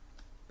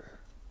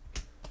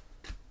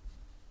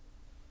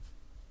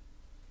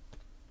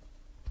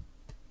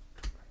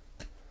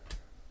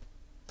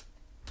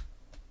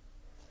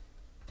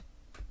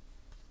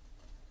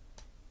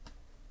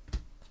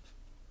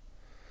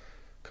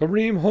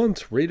 Kareem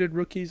Hunt, rated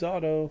rookies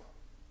auto.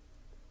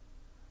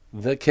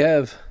 The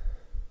Kev.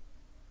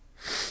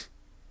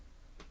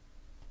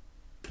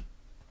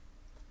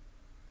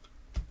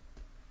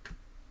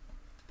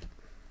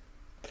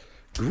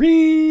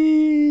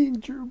 Green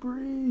Drew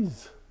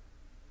Brees.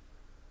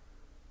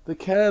 The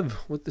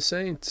Kev with the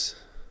Saints.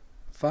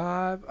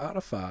 5 out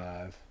of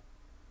 5.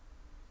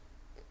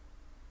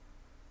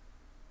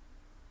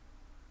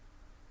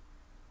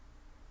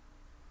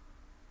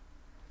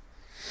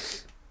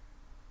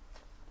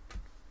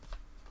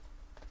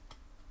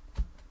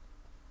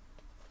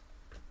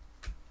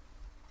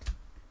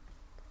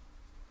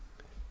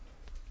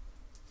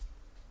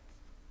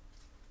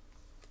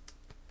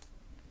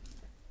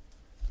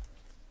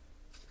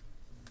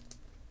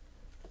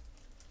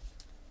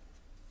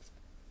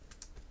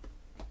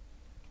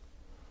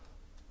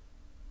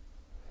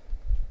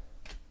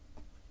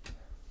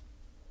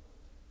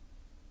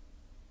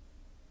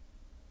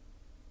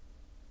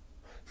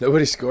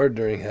 Nobody scored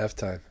during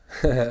halftime.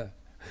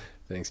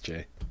 Thanks,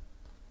 Jay.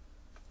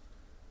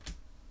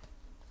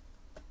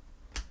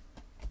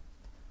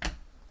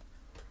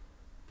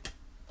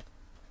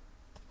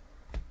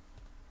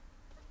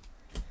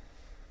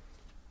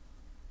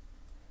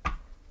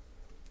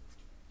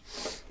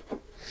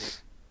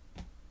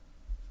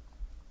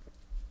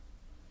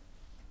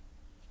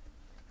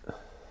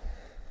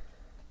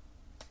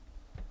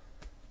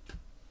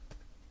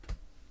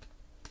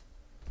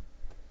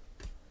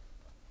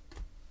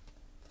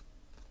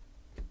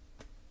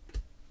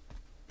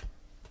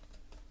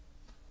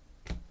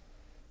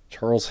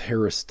 Charles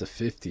Harris to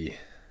 50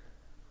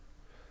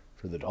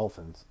 for the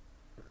Dolphins.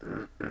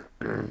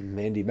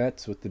 Mandy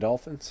Metz with the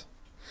Dolphins.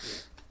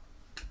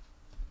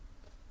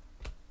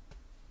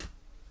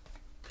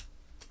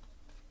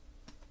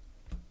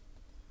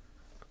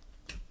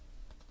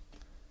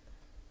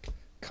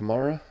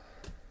 Kamara.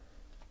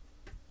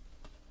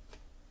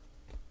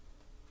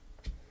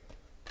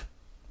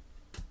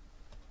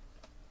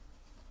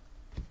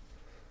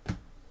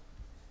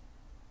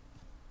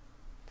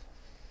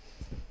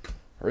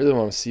 I really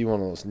want to see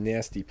one of those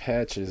nasty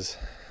patches.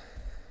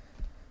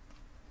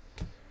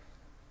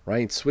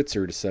 Ryan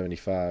Switzer to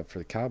 75 for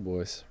the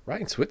Cowboys.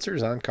 Ryan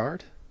Switzer's on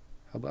card.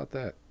 How about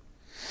that?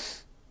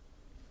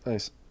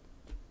 Nice.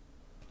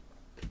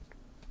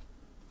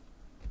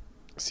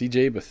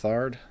 CJ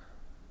Beathard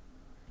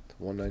to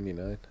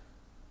 199.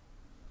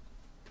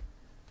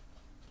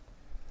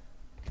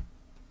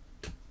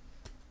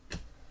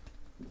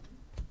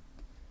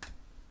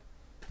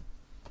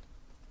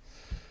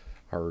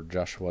 Our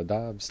Joshua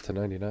Dobbs to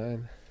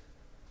 99.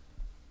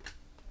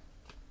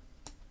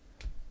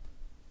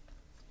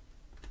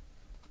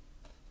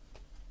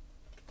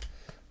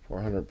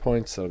 $400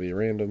 points. That'll be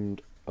randomed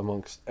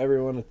amongst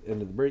everyone at the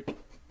end of the break.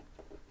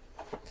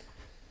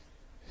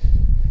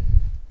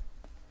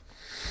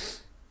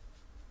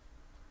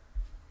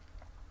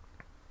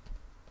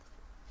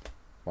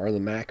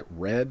 Marlon Mack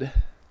red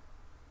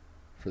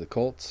for the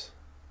Colts.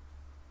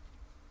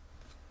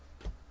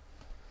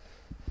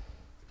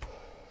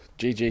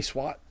 J.J.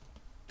 Swat.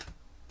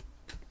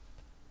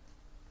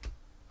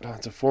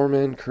 It's a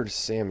 4-man. Curtis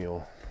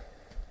Samuel.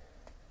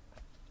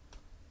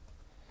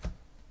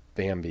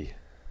 Bambi.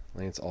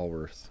 Lance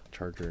Allworth.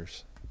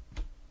 Chargers.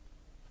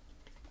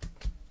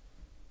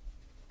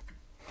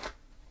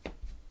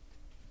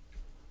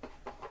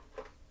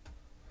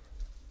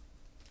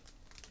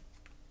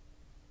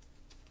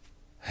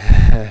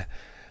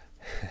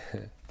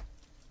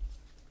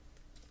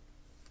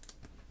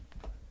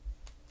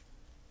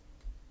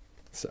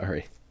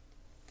 Sorry.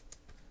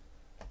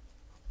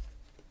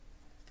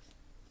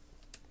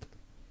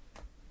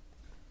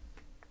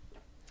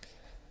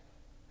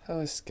 How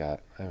is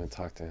Scott? I haven't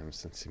talked to him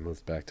since he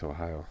moved back to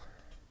Ohio.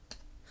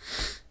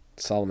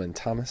 Solomon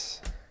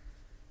Thomas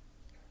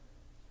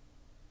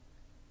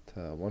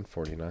to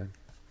 149.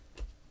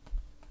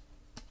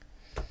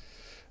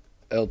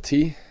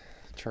 LT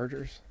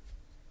Chargers.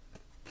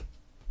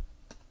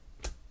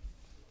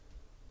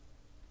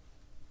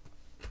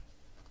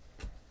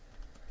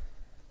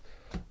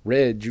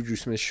 Red, Juju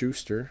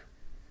Smith-Schuster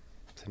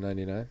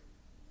 /99.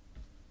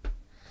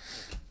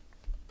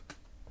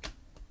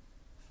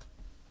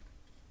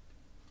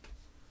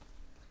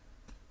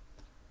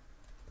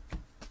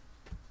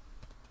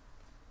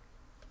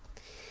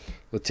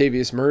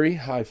 Latavius Murray,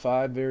 high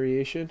 5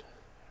 variation.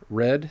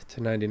 Red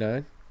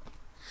 /99.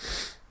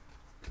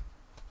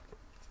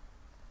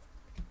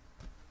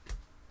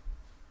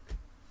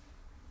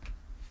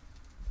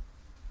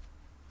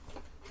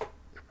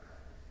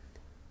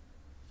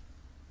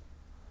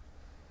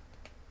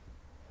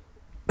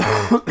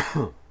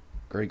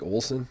 Greg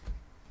Olson.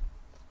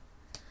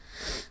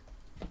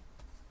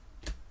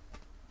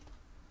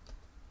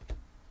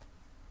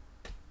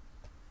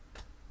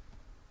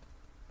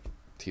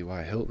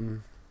 T.Y.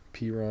 Hilton.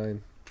 P.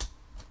 Ryan.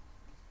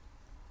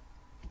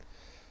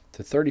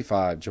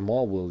 /35,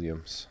 Jamal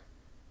Williams.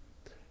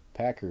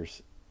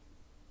 Packers.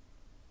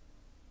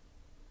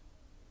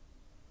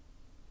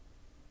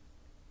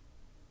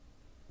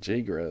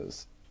 Jay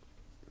Gross.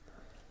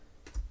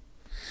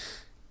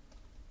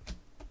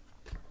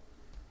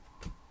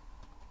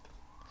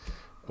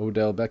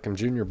 Odell Beckham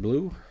Jr.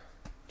 Blue.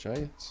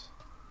 Giants.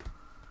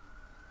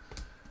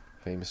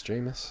 Famous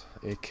Jameis,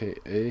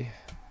 a.k.a.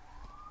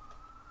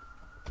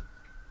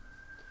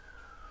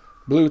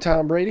 Blue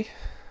Tom Brady.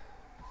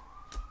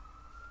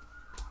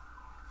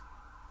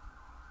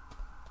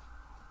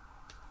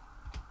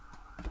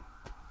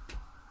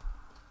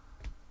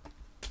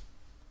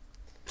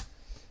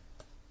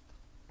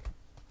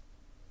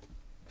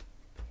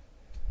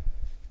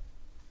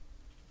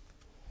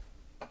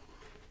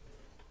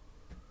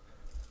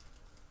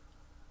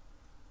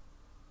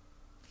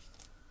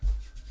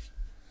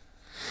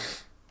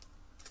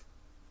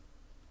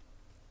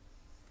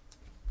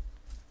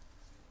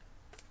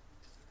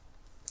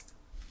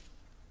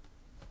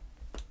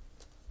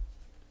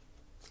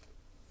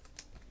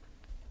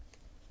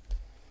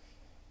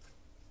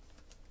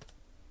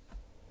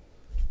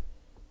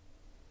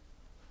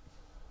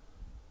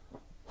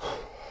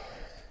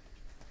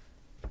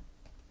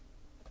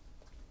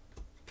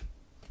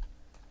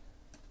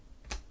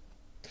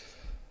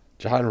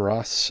 John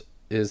Ross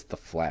is the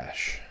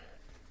Flash.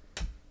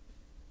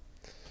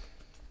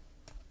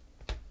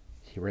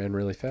 He ran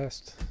really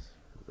fast,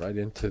 right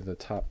into the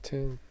top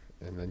 10,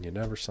 and then you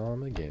never saw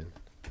him again.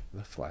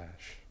 The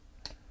Flash.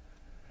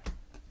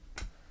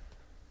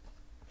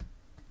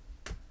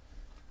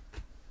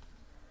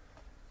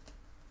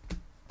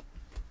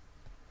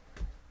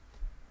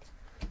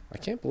 I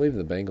can't believe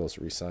the Bengals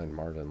re-signed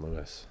Marvin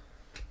Lewis.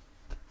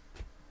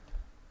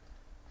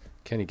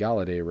 Kenny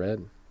Galladay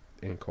red.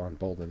 Anquan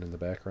Bolden in the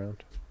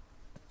background.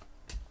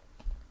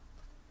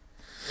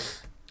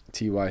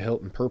 T.Y.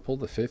 Hilton purple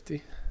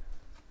 /50.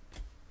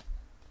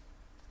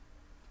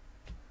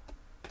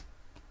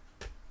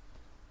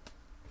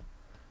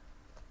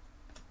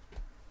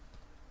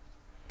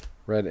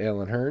 Red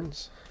Allen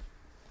Hurns.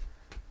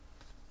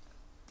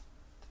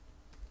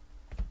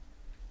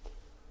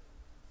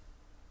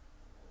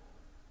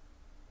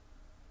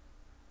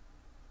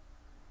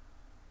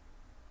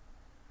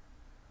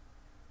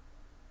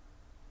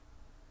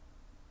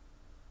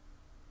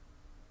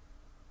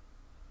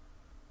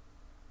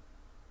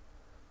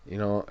 You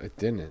know, it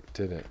didn't,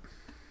 did it?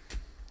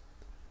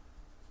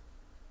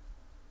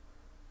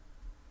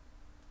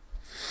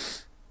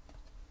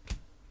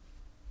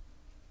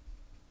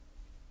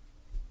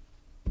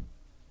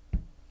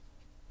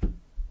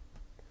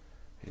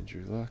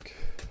 Andrew Luck.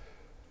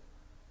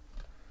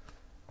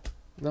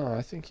 No,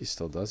 I think he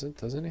still does it,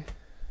 doesn't he?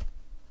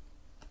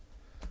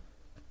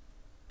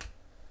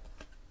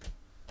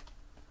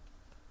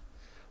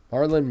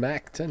 Marlon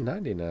Mack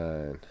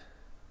 /99.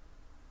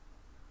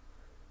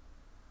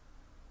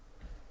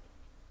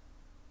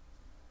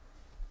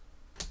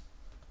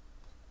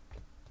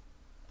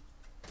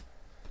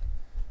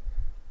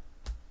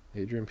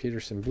 Adrian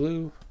Peterson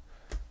blue.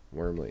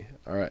 Wormley.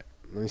 All right,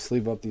 let me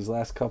sleeve up these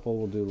last couple.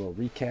 We'll do a little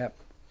recap.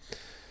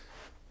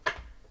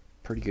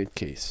 Pretty good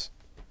case.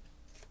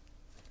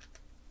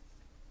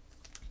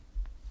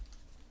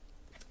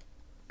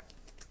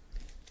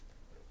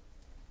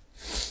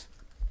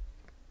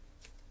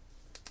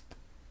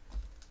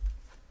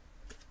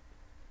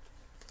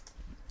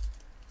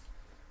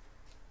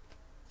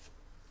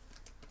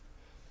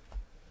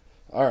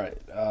 All right,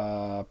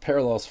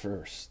 parallels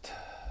first.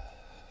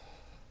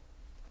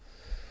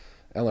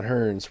 Allen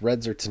Hurns,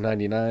 reds are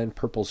 /99,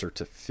 purples are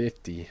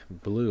 /50,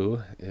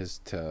 blue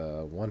is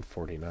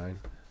 /149,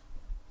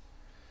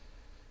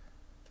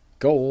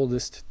 gold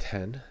is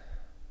 /10,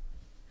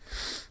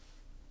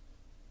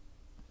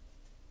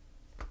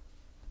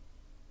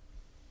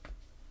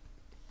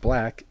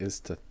 black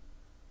is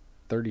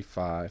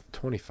 /25,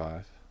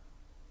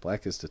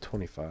 black is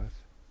 /25.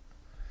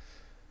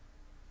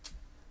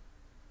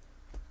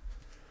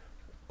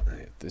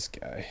 This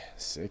guy,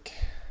 sick.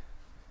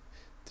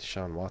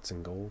 Deshaun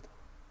Watson gold.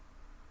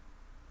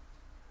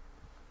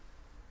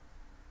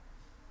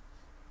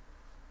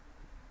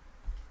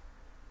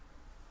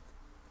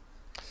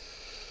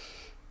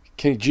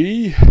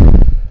 KG.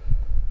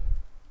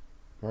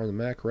 Marlon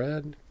Mack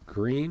red.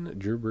 Green,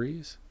 Drew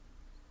Brees.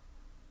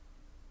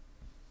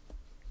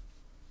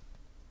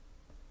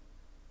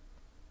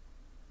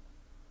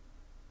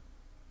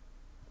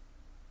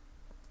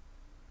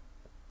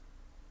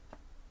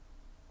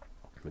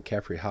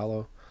 McCaffrey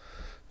hollow.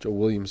 Joe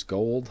Williams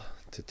gold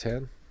to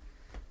 10.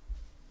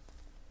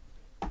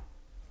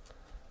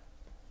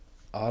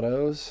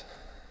 Autos.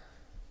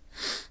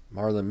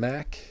 Marlon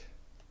Mack,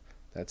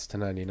 that's to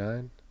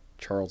 99.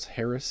 Charles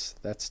Harris,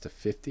 that's to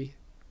 50.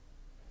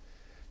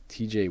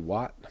 TJ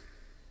Watt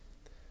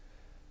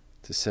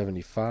to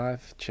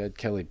 75. Chad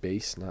Kelly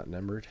base, not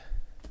numbered.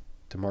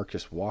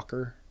 DeMarcus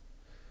Walker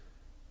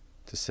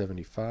to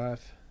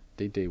 75.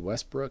 Day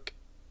Westbrook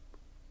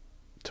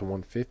to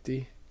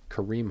 150.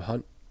 Kareem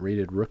Hunt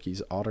rated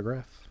rookies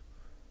autograph.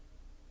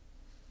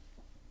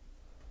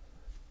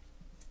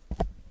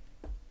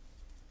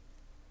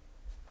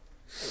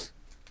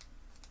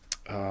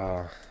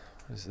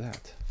 What is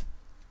that?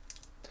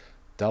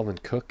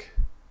 Dalvin Cook,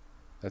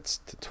 that's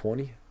to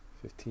 20.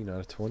 15 out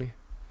of 20.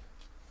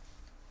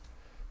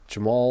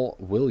 Jamal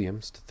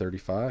Williams to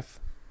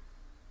 35.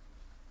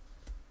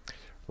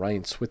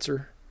 Ryan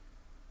Switzer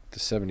to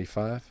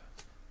 75.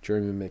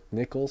 Jeremy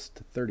McNichols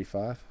to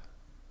 35.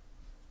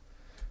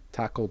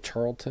 Taco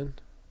Charlton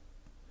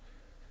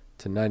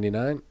to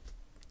 99.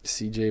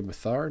 CJ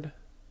Beathard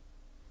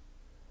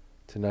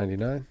to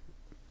 99.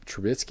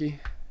 Trubisky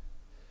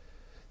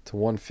to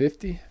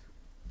 150.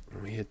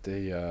 And we hit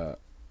the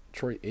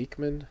Troy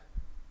Aikman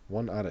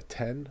 1 out of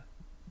 10.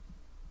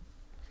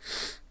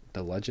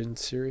 The Legend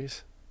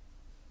series.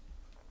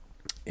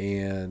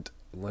 And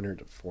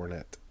Leonard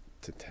Fournette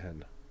to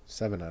 10.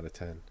 7 out of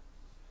 10.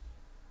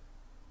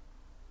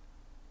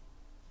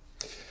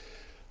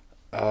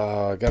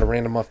 Got to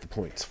random off the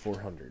points.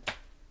 400.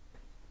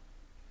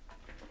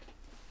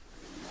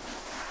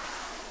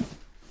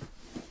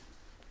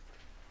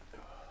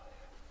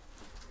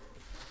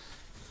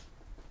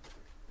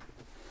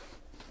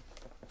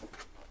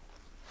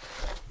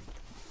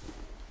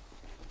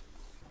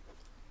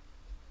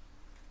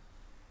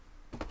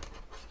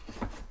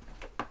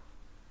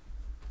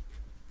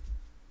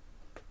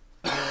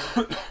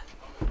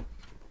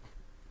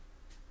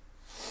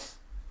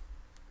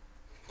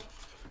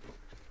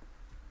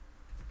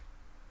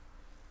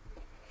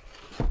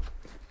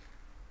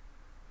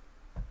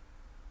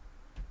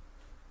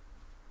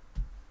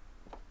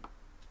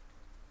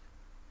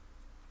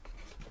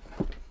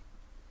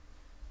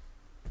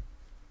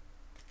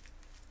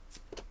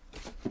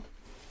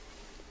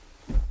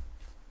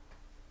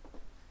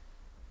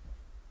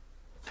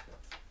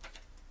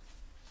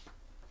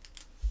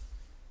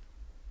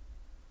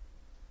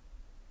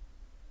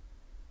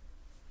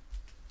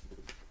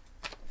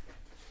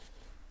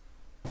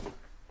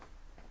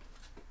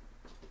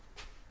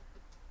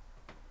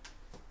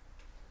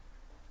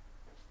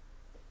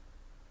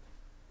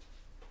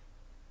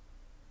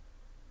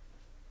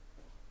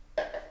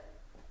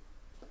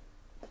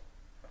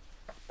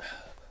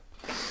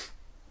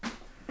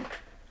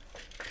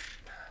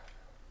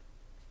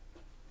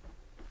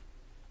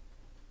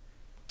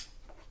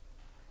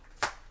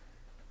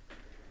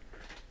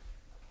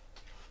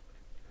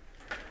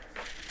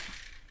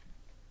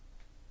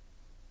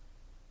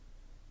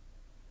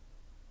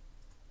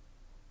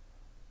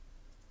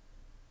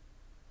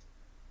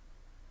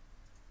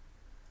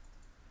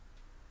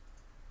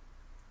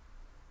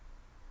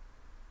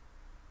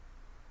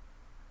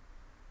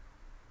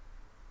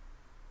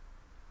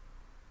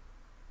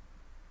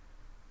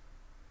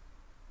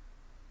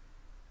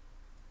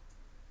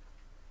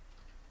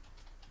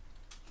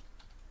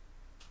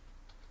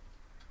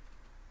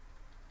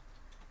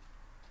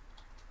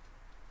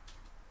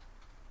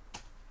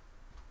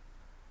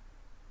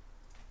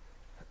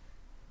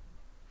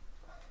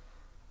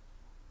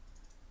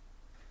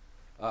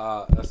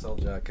 SL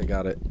Jack, I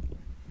got it.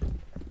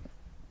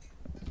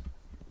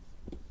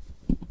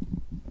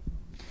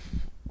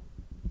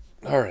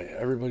 Alright,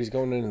 everybody's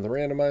going into the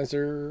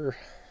randomizer.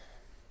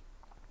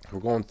 We're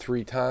going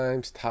 3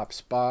 times. Top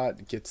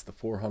spot gets the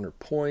 400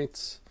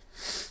 points.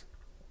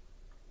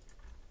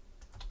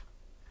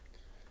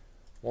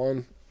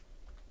 1,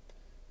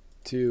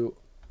 2,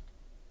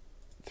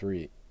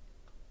 3.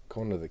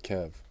 Going to the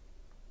Kev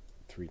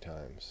 3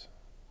 times.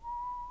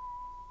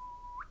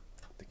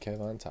 The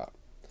Kev on top.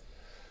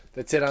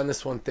 That's it on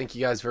this one. Thank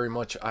you guys very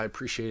much. I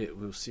appreciate it.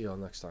 We'll see you all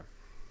next time.